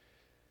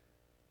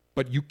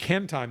 but you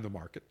can time the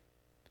market.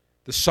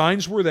 The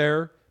signs were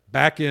there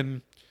back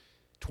in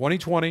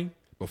 2020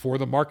 before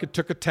the market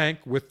took a tank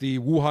with the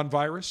Wuhan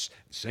virus.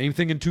 Same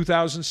thing in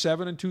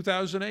 2007 and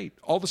 2008.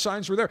 All the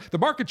signs were there. The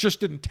market just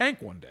didn't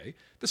tank one day.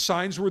 The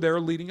signs were there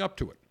leading up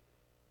to it.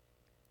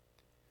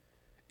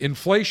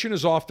 Inflation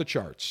is off the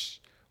charts.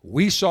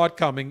 We saw it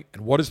coming,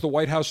 and what is the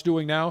White House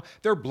doing now?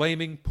 They're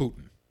blaming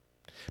Putin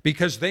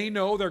because they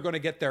know they're going to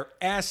get their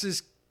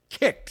asses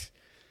kicked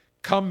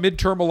come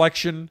midterm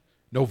election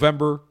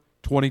November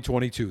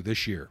 2022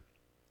 this year.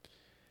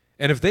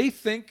 And if they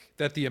think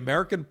that the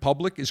American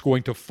public is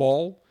going to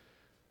fall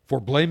for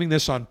blaming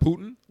this on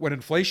Putin, when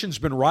inflation's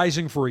been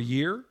rising for a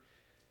year,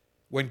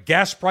 when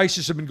gas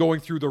prices have been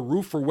going through the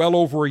roof for well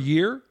over a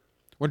year,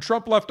 when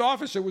Trump left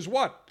office, it was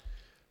what?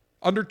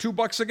 Under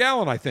 $2 a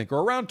gallon, I think,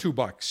 or around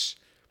 $2.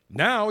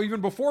 Now,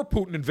 even before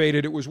Putin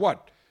invaded, it was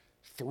what?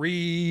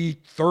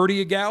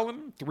 $3.30 a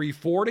gallon?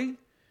 $3.40?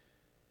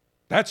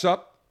 That's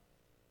up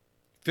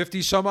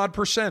 50 some odd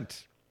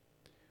percent.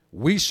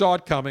 We saw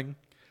it coming.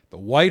 The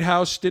White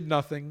House did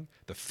nothing.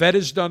 The Fed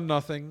has done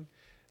nothing.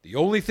 The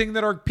only thing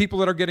that are people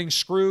that are getting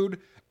screwed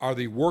are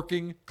the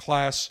working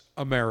class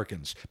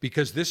Americans,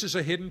 because this is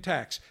a hidden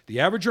tax. The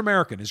average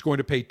American is going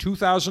to pay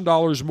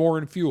 $2,000 more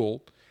in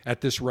fuel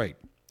at this rate.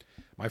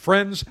 My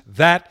friends,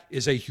 that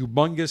is a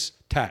humongous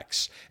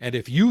tax. And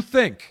if you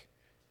think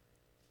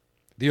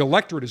the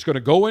electorate is going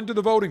to go into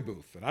the voting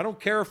booth, and I don't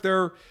care if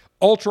they're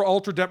well,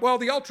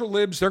 the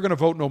ultra-libs, they're going to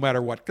vote no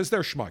matter what because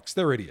they're schmucks.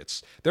 They're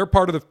idiots. They're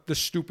part of the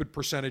stupid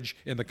percentage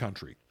in the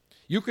country.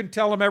 You can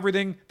tell them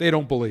everything. They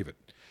don't believe it.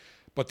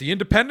 But the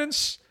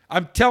independents,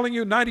 I'm telling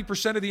you,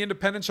 90% of the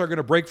independents are going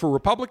to break for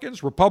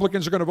Republicans.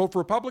 Republicans are going to vote for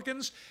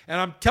Republicans.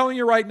 And I'm telling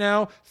you right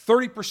now,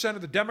 30%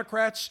 of the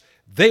Democrats,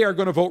 they are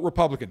going to vote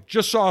Republican.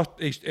 Just saw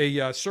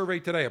a survey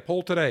today, a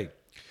poll today.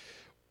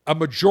 A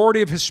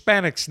majority of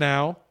Hispanics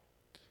now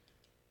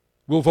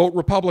will vote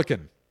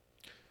Republican.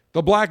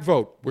 The black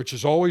vote, which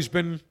has always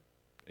been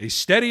a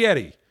steady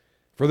Eddie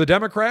for the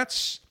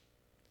Democrats,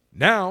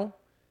 now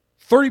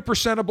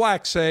 30% of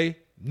blacks say,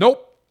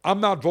 nope,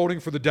 I'm not voting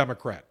for the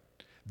Democrat.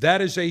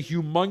 That is a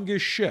humongous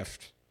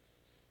shift.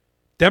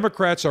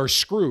 Democrats are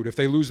screwed if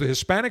they lose the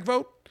Hispanic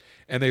vote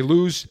and they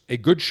lose a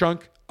good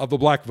chunk of the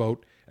black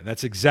vote. And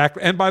that's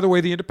exactly, and by the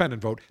way, the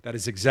independent vote, that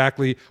is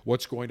exactly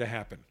what's going to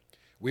happen.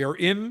 We are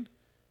in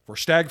for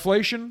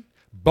stagflation.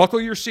 Buckle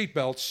your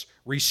seatbelts.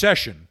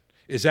 Recession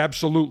is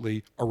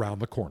absolutely around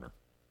the corner.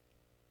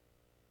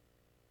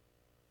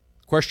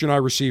 Question I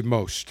receive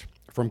most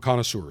from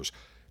connoisseurs.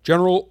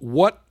 General,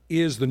 what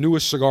is the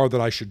newest cigar that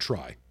I should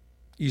try?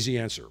 Easy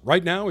answer.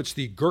 Right now, it's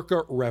the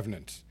Gurkha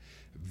Revenant.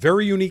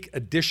 Very unique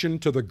addition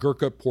to the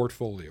Gurkha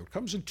portfolio. It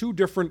comes in 2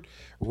 different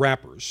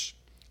wrappers.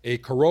 a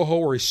Corojo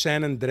or a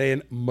San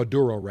Andrean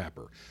Maduro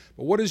wrapper.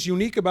 But what is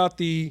unique about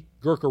the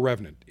Gurkha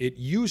Revenant? It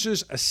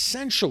uses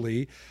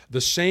essentially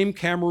the same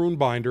Cameroon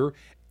binder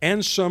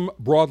and some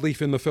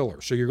broadleaf in the filler.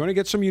 So you're going to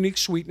get some unique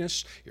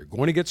sweetness. You're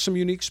going to get some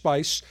unique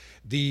spice.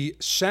 The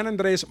San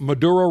Andres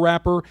Maduro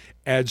wrapper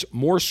adds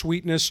more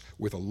sweetness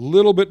with a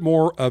little bit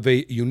more of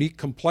a unique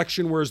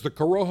complexion, whereas the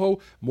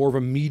Corojo, more of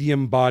a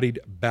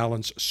medium-bodied,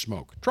 balanced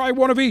smoke. Try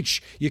one of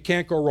each. You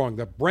can't go wrong.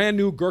 The brand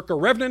new Gurkha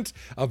Revenant,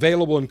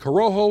 available in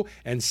Corojo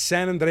and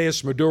San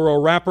Andres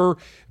Maduro wrapper.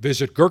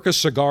 Visit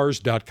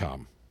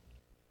GurkhaCigars.com.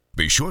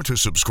 Be sure to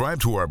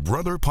subscribe to our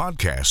brother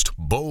podcast,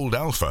 Bold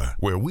Alpha,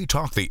 where we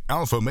talk the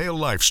alpha male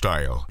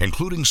lifestyle,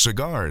 including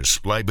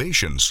cigars,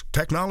 libations,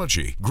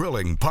 technology,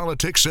 grilling,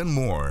 politics, and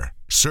more.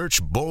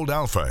 Search Bold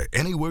Alpha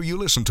anywhere you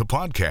listen to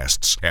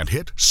podcasts and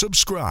hit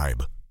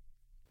subscribe.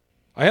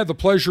 I had the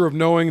pleasure of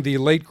knowing the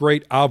late,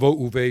 great Avo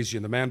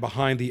Uvezian, the man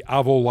behind the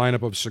Avo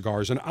lineup of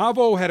cigars. And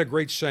Avo had a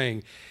great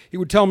saying. He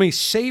would tell me,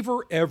 savor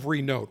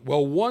every note.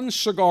 Well, one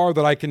cigar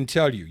that I can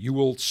tell you, you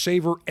will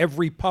savor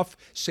every puff,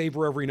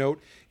 savor every note,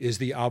 is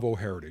the Avo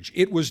Heritage.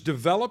 It was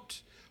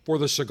developed for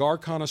the cigar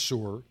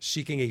connoisseur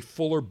seeking a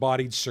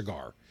fuller-bodied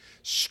cigar.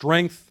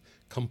 Strength,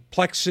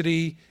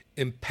 complexity,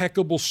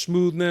 impeccable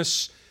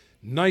smoothness,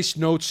 nice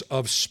notes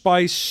of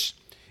spice.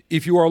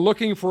 If you are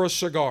looking for a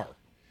cigar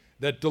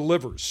that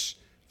delivers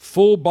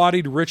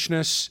full-bodied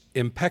richness,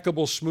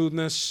 impeccable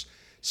smoothness,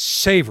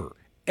 savor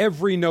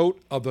every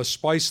note of the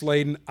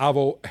spice-laden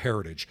Avo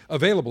Heritage.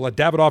 Available at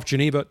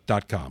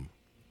davidoffgeneva.com.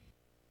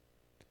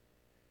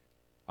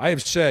 I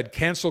have said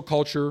cancel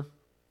culture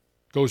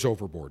goes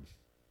overboard.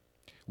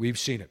 We've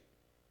seen it.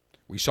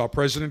 We saw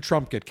President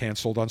Trump get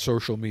canceled on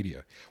social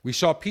media. We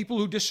saw people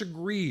who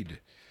disagreed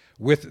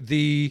with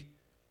the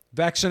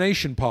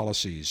vaccination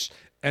policies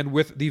and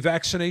with the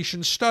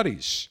vaccination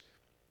studies.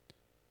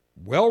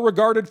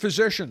 Well-regarded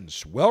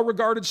physicians,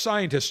 well-regarded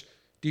scientists,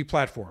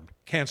 deplatformed,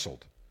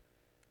 canceled.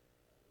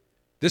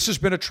 This has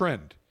been a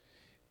trend.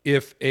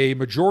 If a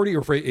majority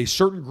or a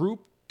certain group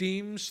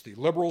deems, the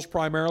liberals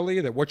primarily,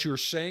 that what you're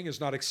saying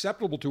is not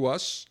acceptable to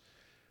us,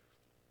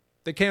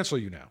 they cancel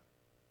you now.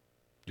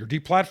 You're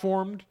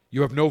deplatformed.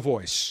 You have no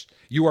voice.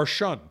 You are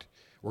shunned.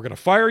 We're going to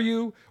fire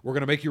you. We're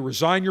going to make you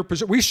resign your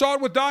position. We saw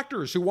it with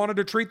doctors who wanted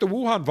to treat the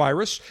Wuhan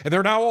virus, and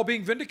they're now all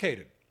being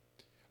vindicated.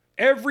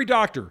 Every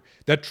doctor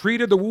that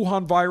treated the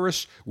Wuhan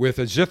virus with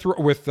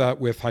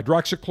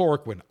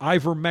hydroxychloroquine,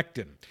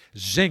 ivermectin,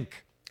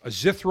 zinc,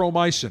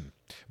 azithromycin,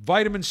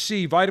 vitamin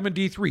C, vitamin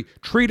D3,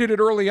 treated it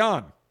early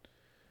on.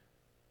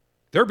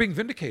 They're being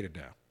vindicated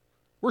now.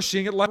 We're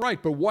seeing it left and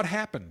right. But what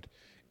happened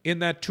in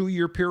that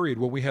 2-year period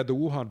when we had the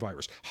Wuhan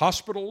virus?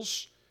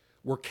 Hospitals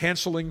were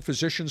canceling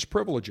physicians'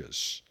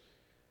 privileges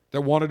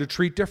that wanted to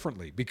treat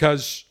differently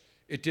because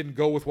it didn't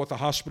go with what the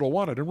hospital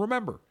wanted. And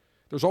remember,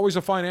 there's always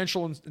a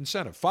financial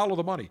incentive. Follow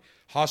the money.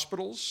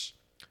 Hospitals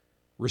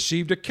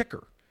received a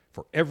kicker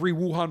for every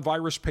Wuhan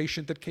virus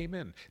patient that came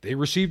in. They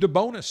received a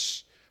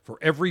bonus for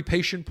every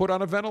patient put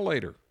on a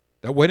ventilator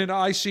that went into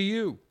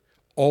ICU.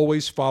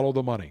 Always follow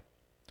the money.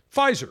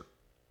 Pfizer,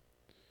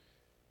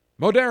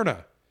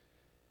 Moderna,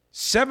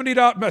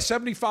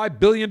 $75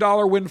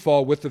 billion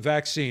windfall with the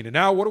vaccine. And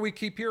now what do we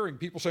keep hearing?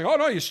 People saying, oh,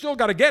 no, you still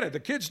got to get it. The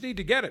kids need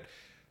to get it.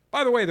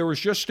 By the way, there was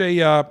just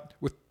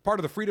with part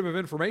of the Freedom of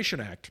Information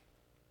Act,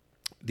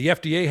 the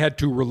FDA has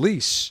to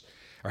release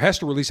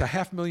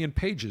 500,000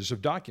 pages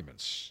of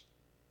documents.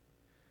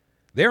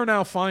 They're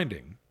now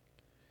finding,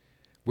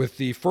 with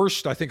the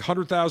first,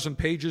 100,000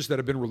 pages that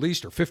have been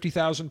released, or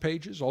 50,000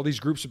 pages, all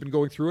these groups have been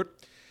going through it,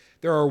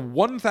 there are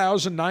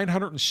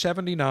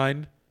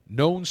 1,979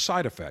 known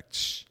side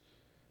effects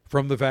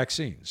from the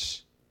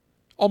vaccines.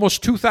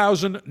 Almost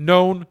 2,000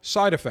 known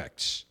side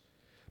effects.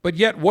 But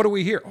yet, what do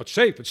we hear? Oh, it's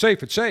safe, it's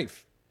safe, it's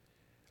safe.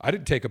 I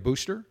didn't take a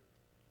booster.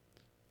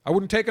 I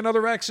wouldn't take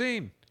another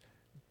vaccine.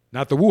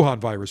 Not the Wuhan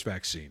virus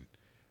vaccine.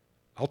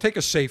 I'll take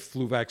a safe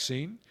flu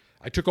vaccine.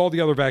 I took all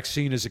the other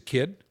vaccine as a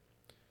kid.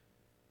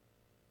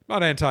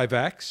 Not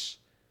anti-vax.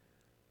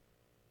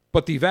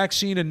 But the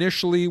vaccine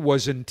initially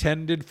was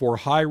intended for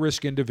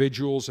high-risk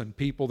individuals and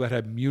people that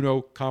had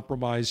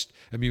immunocompromised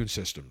immune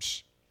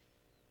systems.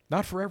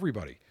 Not for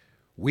everybody.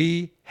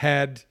 We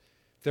had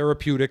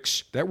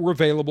therapeutics that were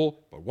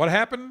available, but what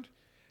happened?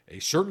 A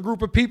certain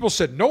group of people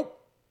said, nope,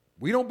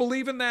 we don't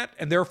believe in that,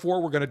 and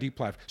therefore we're going to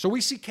deplatform. So we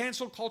see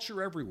cancel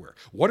culture everywhere.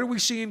 What did we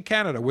see in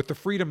Canada with the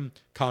Freedom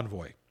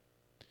Convoy?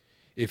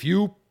 If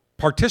you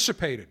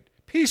participated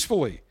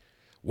peacefully,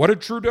 what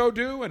did Trudeau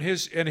do in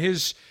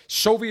his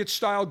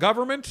Soviet-style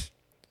government?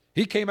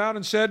 He came out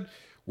and said,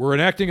 we're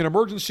enacting an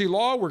emergency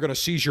law. We're going to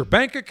seize your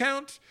bank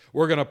account.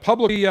 We're going to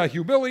publicly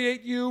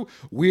humiliate you.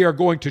 We are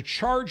going to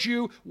charge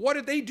you. What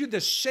did they do? The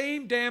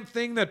same damn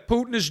thing that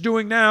Putin is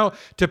doing now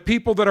to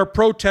people that are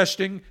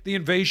protesting the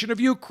invasion of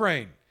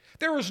Ukraine.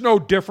 There is no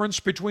difference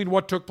between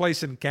what took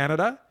place in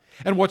Canada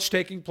and what's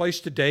taking place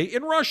today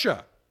in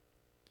Russia.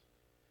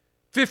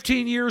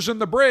 15 years in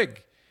the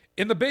brig.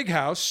 In the big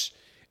house,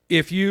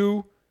 if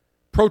you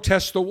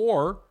protest the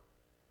war,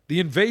 the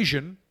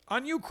invasion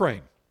on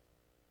Ukraine.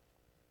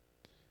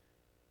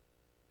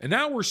 And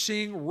now we're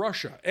seeing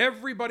Russia.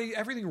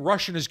 Everything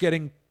Russian is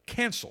getting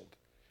canceled.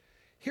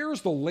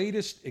 Here's the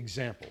latest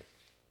example.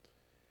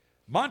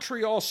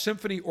 Montreal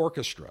Symphony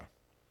Orchestra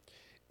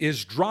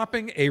is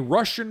dropping a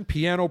Russian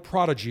piano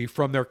prodigy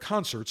from their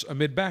concerts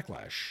amid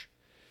backlash.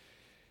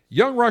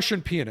 Young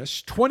Russian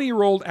pianist,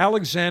 20-year-old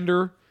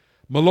Alexander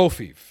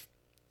Malofeev,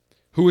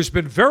 who has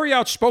been very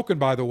outspoken,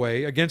 by the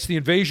way, against the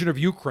invasion of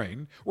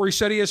Ukraine, where he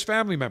said he has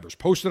family members,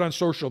 posted on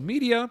social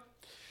media,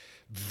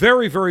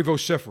 very, very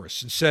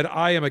vociferous, and said,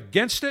 I am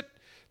against it.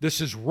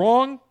 This is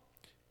wrong.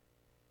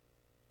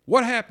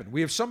 What happened?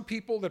 We have some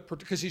people that,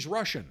 because he's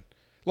Russian.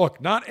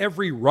 Look, not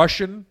every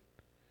Russian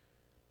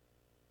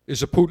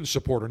is a Putin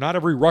supporter. Not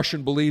every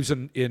Russian believes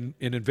in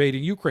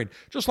invading Ukraine,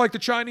 just like the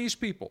Chinese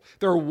people.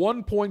 There are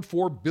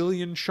 1.4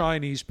 billion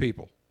Chinese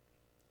people.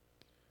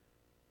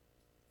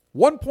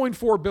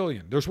 1.4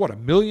 billion. There's what,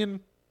 1 million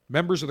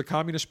members of the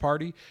Communist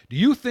Party? Do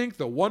you think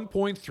the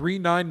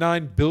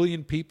 1.399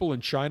 billion people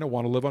in China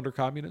want to live under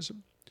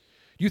communism?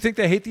 Do you think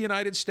they hate the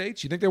United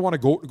States? You think they want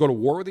to go to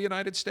war with the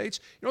United States?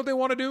 You know what they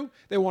want to do?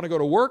 They want to go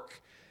to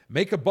work,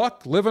 make a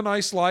buck, live a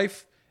nice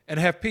life, and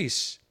have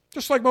peace,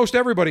 just like most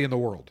everybody in the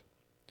world.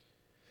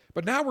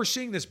 But now we're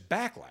seeing this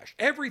backlash.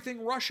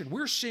 Everything Russian.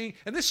 We're seeing,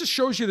 and this just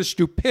shows you the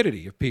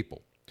stupidity of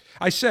people.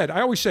 I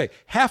always say,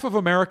 half of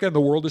America and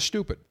the world is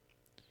stupid.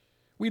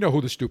 We know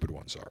who the stupid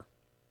ones are.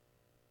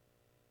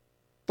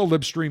 The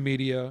libstream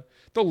media,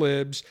 the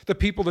libs, the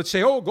people that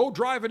say, oh, go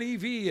drive an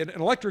EV, an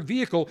electric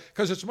vehicle,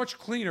 because it's much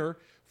cleaner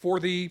for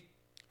the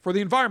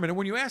environment. And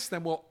when you ask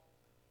them, well,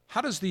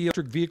 how does the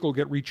electric vehicle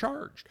get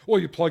recharged? Well,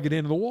 you plug it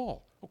into the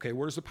wall. Okay,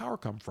 where does the power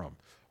come from?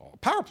 Oh,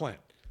 power plant,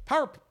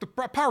 the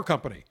power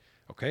company.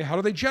 Okay, how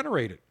do they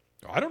generate it?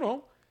 I don't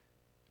know.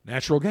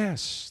 Natural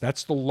gas.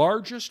 That's the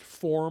largest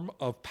form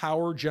of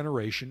power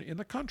generation in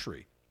the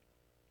country.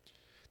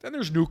 Then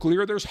there's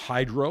nuclear, there's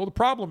hydro. The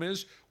problem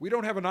is we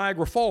don't have a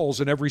Niagara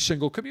Falls in every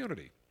single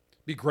community.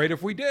 Be great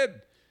if we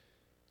did.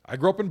 I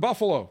grew up in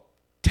Buffalo,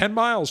 10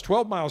 miles,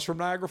 12 miles from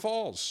Niagara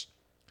Falls.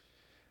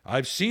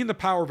 I've seen the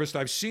Power Vista.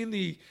 I've seen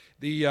the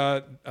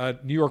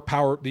New York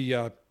Power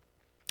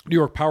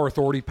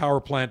Authority power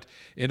plant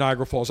in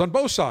Niagara Falls on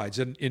both sides,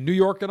 in New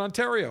York and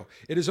Ontario.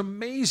 It is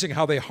amazing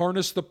how they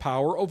harness the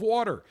power of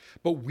water.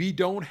 But we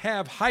don't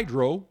have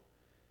hydro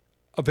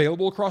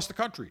available across the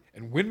country.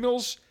 And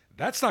windmills,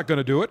 that's not going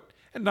to do it,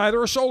 and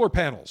neither are solar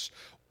panels.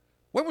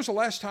 When was the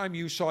last time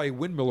you saw a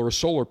windmill or a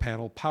solar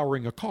panel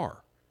powering a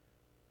car?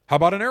 How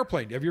about an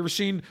airplane? Have you ever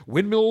seen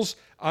windmills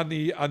on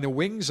the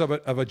wings of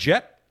a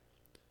jet?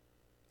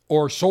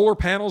 Or solar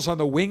panels on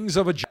the wings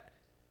of a jet?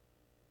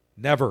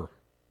 Never.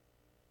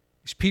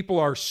 These people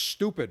are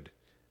stupid.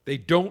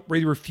 They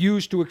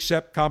refuse to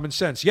accept common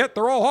sense. Yet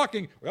they're all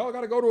hawking, we all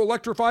got to go to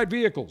electrified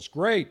vehicles.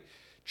 Great.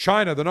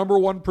 China, the number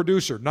one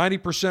producer,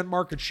 90%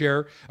 market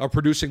share of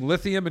producing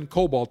lithium and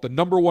cobalt, the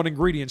number one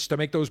ingredients to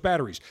make those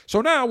batteries.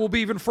 So now we'll be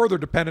even further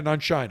dependent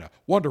on China.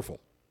 Wonderful.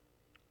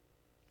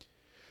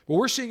 Well,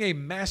 we're seeing a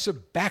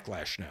massive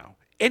backlash now.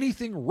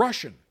 Anything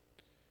Russian.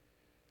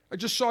 I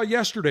just saw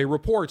yesterday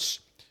reports,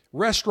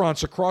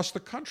 restaurants across the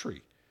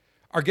country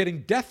are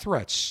getting death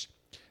threats.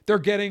 They're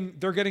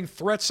getting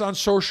threats on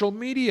social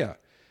media.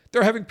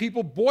 They're having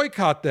people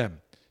boycott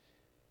them.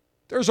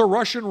 There's a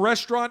Russian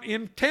restaurant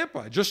in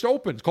Tampa, just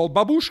opened, called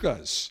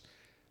Babushka's.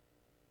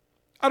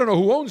 I don't know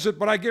who owns it,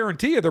 but I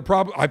guarantee you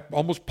I'm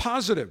almost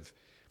positive.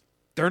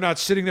 They're not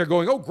sitting there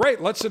going, oh,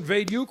 great, let's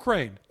invade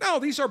Ukraine. No,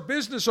 these are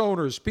business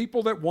owners,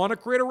 people that want to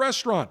create a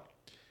restaurant.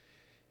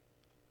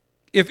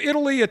 If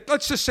Italy,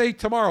 let's just say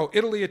tomorrow,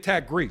 Italy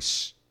attacked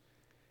Greece,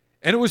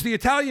 and it was the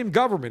Italian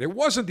government, it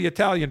wasn't the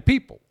Italian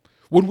people,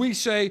 would we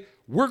say,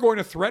 we're going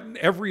to threaten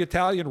every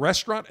Italian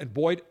restaurant and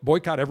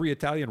boycott every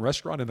Italian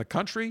restaurant in the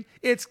country?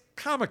 It's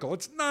comical.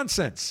 It's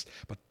nonsense.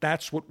 But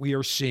that's what we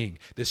are seeing.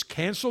 This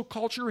cancel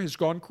culture has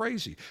gone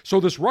crazy. So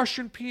this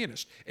Russian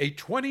pianist, a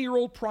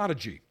 20-year-old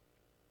prodigy,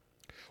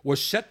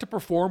 was set to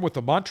perform with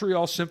the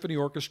Montreal Symphony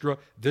Orchestra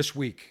this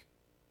week.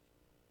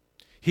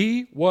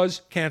 He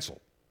was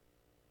canceled.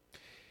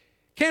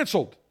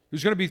 Canceled. He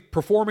was going to be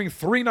performing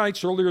 3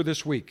 nights earlier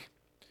this week.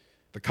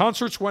 The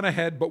concerts went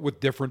ahead, but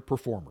with different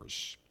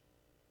performers.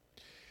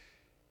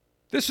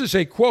 This is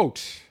a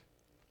quote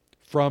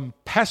from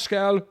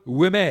Pascal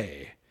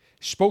Ouimet,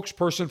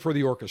 spokesperson for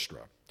the orchestra.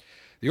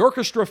 The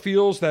orchestra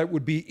feels that it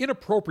would be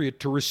inappropriate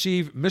to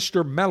receive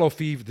Mr.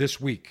 Malofeev this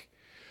week.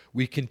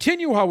 We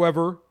continue,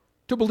 however,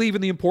 to believe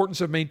in the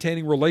importance of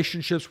maintaining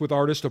relationships with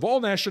artists of all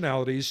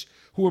nationalities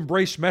who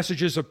embrace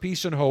messages of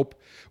peace and hope.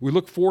 We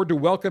look forward to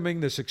welcoming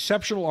this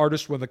exceptional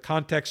artist when the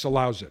context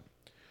allows it.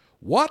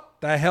 What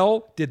the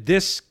hell did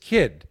this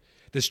kid,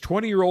 this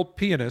 20-year-old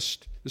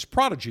pianist, this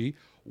prodigy,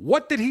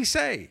 what did he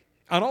say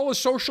on all his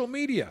social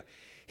media?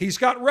 He's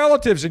got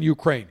relatives in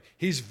Ukraine.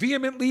 He's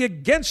vehemently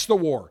against the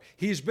war.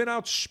 He's been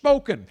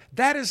outspoken.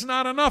 That is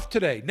not enough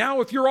today. Now,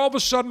 if you're all of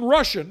a sudden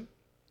Russian,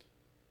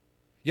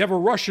 you have the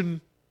Russian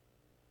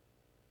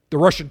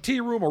tea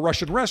room, a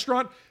Russian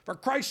restaurant, for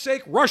Christ's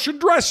sake, Russian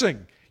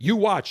dressing. You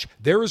watch.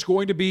 There is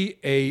going to be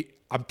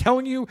I'm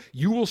telling you,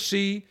 you will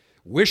see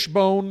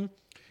Wishbone,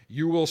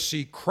 You will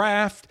see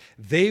Kraft.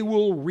 They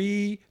will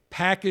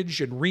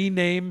repackage and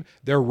rename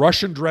their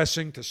Russian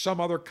dressing to some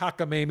other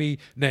cockamamie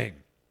name.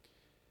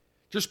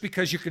 Just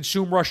because you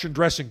consume Russian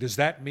dressing, does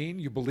that mean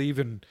you believe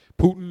in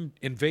Putin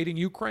invading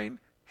Ukraine?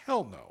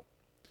 Hell no.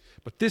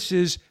 But this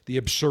is the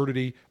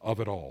absurdity of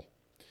it all.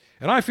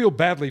 And I feel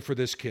badly for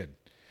this kid.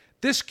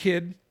 This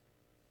kid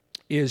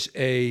is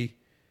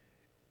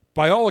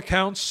by all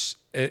accounts,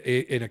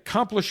 an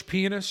accomplished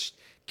pianist,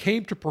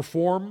 came to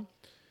perform,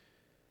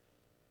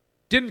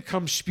 didn't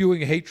come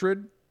spewing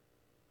hatred,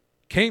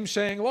 came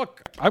saying,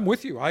 look, I'm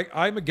with you.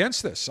 I'm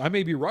against this. I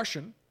may be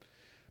Russian,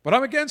 but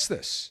I'm against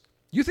this.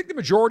 You think the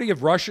majority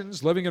of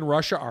Russians living in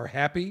Russia are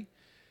happy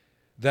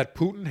that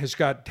Putin has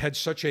had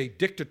such a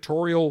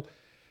dictatorial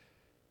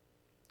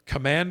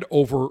command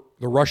over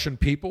the Russian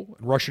people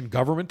and Russian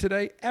government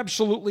today?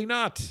 Absolutely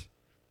not.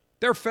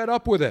 They're fed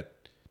up with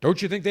it.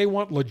 Don't you think they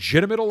want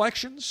legitimate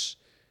elections?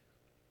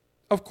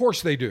 Of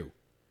course they do.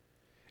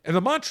 And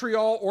the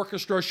Montreal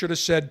Orchestra should have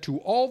said to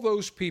all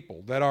those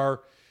people that are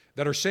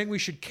saying we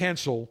should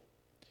cancel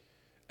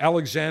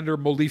Alexander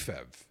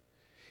Molifev,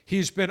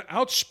 he's been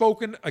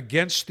outspoken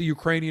against the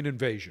Ukrainian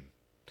invasion.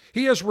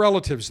 He has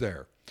relatives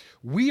there.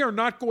 We are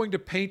not going to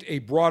paint a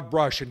broad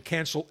brush and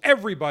cancel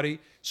everybody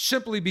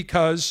simply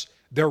because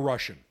they're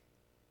Russian.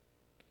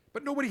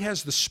 But nobody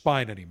has the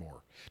spine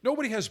anymore.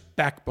 Nobody has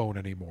backbone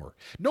anymore.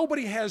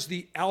 Nobody has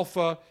the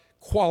alpha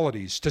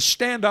qualities to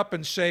stand up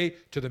and say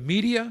to the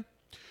media,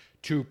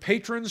 to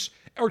patrons,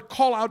 or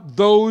call out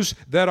those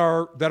that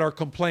are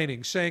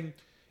complaining, saying,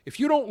 if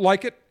you don't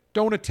like it,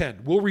 don't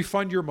attend. We'll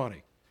refund your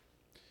money.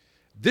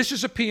 This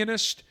is a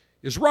pianist,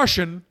 is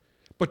Russian,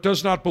 but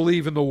does not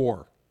believe in the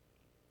war.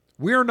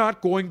 We're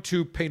not going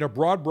to paint a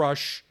broad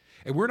brush,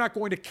 and we're not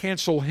going to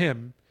cancel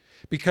him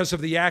because of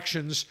the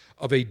actions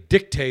of a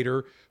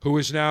dictator who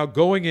is now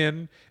going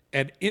in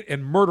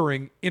and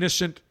murdering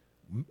innocent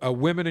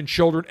women and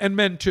children, and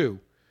men too,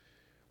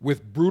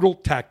 with brutal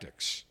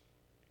tactics.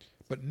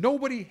 But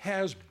nobody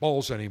has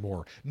balls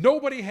anymore.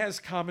 Nobody has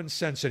common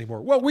sense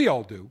anymore. Well, we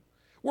all do.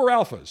 We're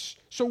alphas,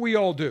 so we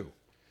all do.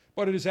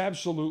 But it is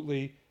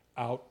absolutely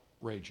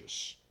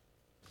outrageous.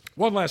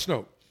 One last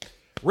note.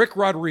 Rick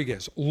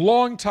Rodriguez,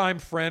 longtime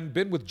friend,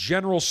 been with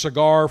General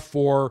Cigar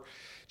for,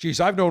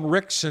 I've known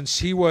Rick since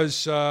he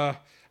was,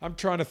 I'm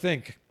trying to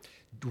think.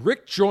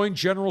 Rick joined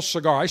General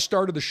Cigar. I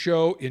started the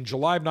show in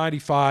July of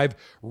 95.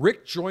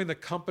 Rick joined the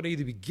company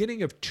the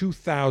beginning of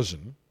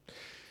 2000.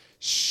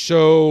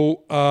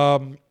 So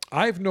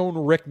I've known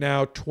Rick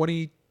now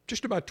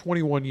just about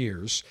 21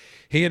 years.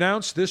 He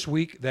announced this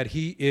week that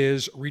he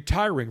is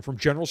retiring from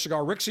General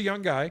Cigar. Rick's a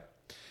young guy,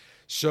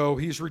 so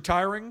he's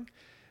retiring.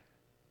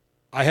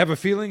 I have a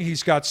feeling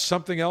he's got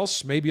something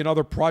else, maybe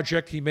another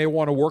project he may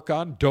want to work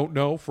on. Don't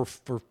know for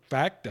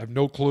fact. I have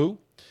no clue.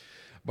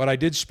 But I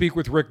did speak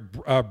with Rick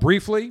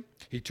briefly.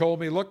 He told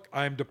me, look,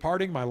 I'm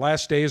departing. My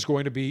last day is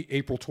going to be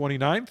April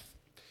 29th.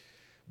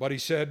 But he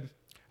said,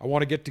 I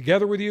want to get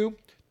together with you.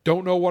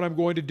 Don't know what I'm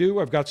going to do.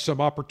 I've got some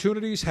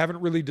opportunities.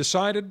 Haven't really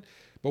decided.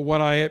 But when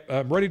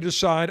I'm ready to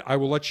decide, I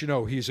will let you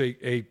know. He's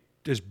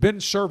has been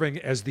serving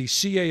as the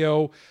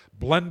CAO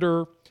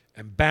blender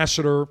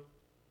ambassador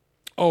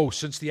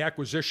since the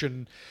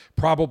acquisition,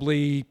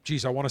 probably,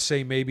 I want to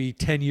say maybe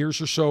 10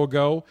 years or so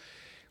ago.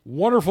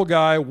 Wonderful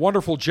guy,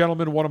 wonderful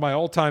gentleman, one of my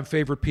all-time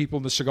favorite people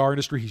in the cigar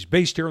industry. He's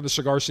based here in the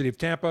cigar city of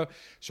Tampa,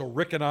 so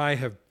Rick and I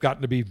have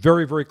gotten to be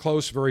very, very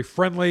close, very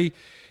friendly.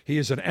 He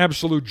is an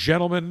absolute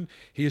gentleman.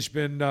 He has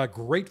been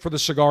great for the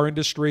cigar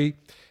industry.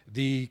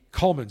 The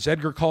Cullmans,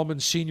 Edgar Cullman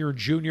Sr. and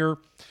Jr.,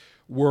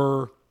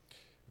 were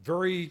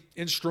very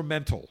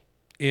instrumental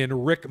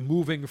in Rick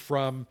moving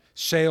from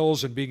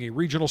sales and being a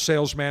regional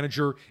sales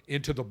manager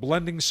into the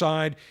blending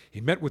side. He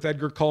met with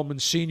Edgar Cullman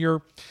Sr.,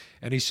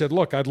 and he said,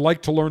 look, I'd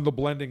like to learn the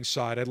blending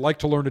side. I'd like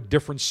to learn a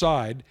different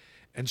side.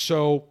 And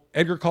so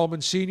Edgar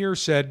Cullman Sr.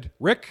 said,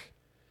 Rick,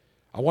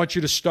 I want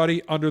you to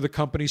study under the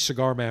company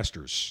Cigar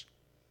Masters.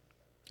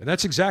 And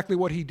that's exactly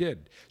what he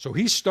did. So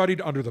he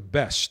studied under the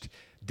best,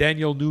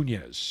 Daniel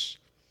Nunez,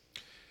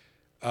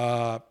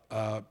 to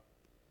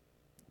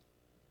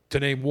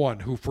name one,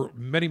 who for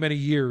many, many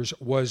years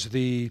was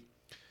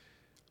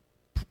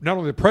not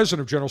only the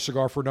president of General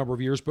Cigar for a number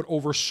of years, but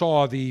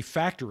oversaw the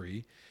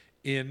factory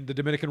in the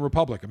Dominican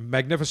Republic, a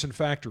magnificent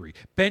factory.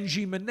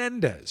 Benji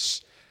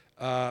Menendez,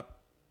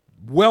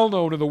 well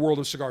known in the world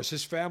of cigars.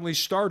 His family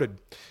started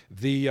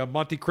the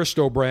Monte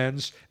Cristo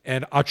brands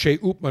and Ache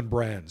Upman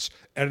brands.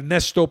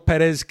 Ernesto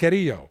Perez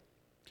Carrillo,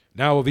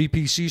 now of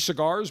EPC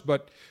Cigars,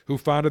 but who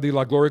founded the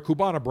La Gloria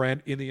Cubana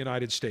brand in the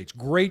United States.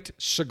 Great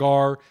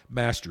cigar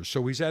masters.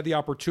 So he's had the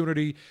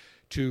opportunity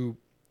to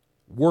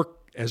work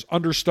as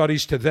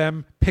understudies to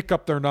them, pick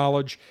up their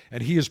knowledge,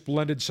 and he has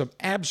blended some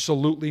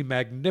absolutely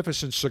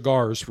magnificent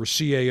cigars for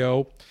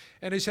CAO,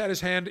 and he's had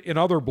his hand in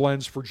other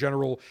blends for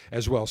General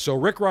as well. So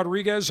Rick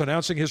Rodriguez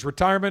announcing his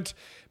retirement.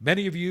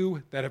 Many of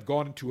you that have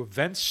gone to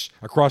events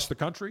across the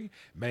country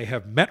may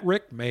have met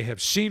Rick, may have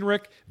seen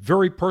Rick,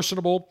 very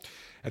personable.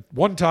 At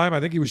one time, I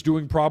think he was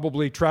doing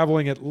probably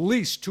traveling at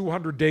least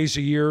 200 days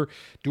a year,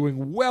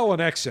 doing well in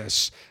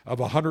excess of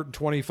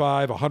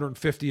 125,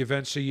 150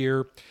 events a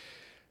year.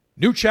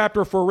 New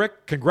chapter for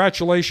Rick.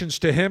 Congratulations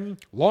to him.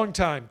 Long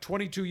time,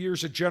 22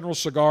 years at General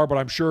Cigar, but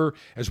I'm sure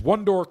as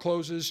one door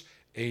closes,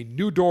 a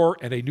new door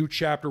and a new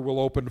chapter will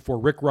open for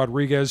Rick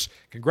Rodriguez.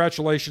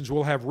 Congratulations.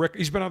 We'll have Rick.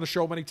 He's been on the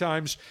show many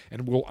times,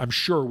 and I'm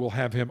sure we'll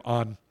have him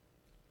on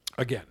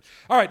again.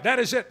 All right, that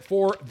is it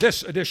for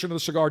this edition of the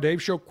Cigar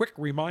Dave Show. Quick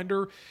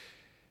reminder,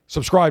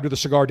 subscribe to the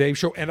Cigar Dave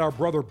Show and our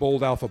brother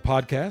Bold Alpha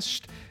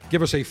podcast.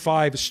 Give us a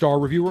 5-star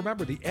review.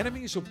 Remember, the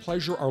enemies of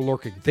pleasure are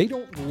lurking. They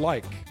don't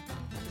like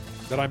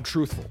that I'm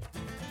truthful.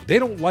 They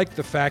don't like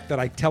the fact that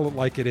I tell it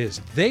like it is.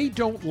 They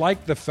don't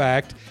like the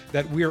fact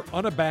that we're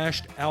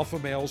unabashed alpha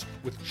males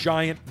with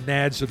giant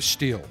nads of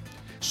steel.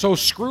 So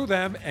screw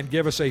them and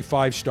give us a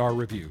 5-star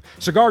review.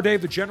 Cigar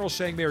Dave, the General,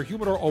 saying, may your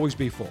humidor always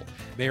be full.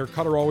 May your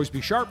cutter always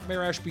be sharp. May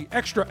your ash be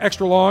extra,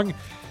 extra long.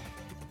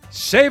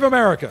 Save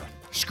America.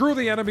 Screw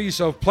the enemies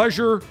of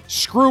pleasure.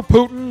 Screw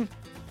Putin.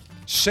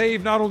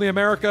 Save not only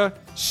America,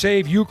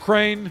 save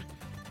Ukraine.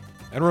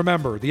 And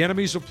remember, the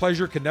enemies of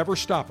pleasure can never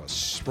stop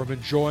us from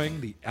enjoying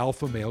the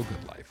alpha male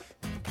good life.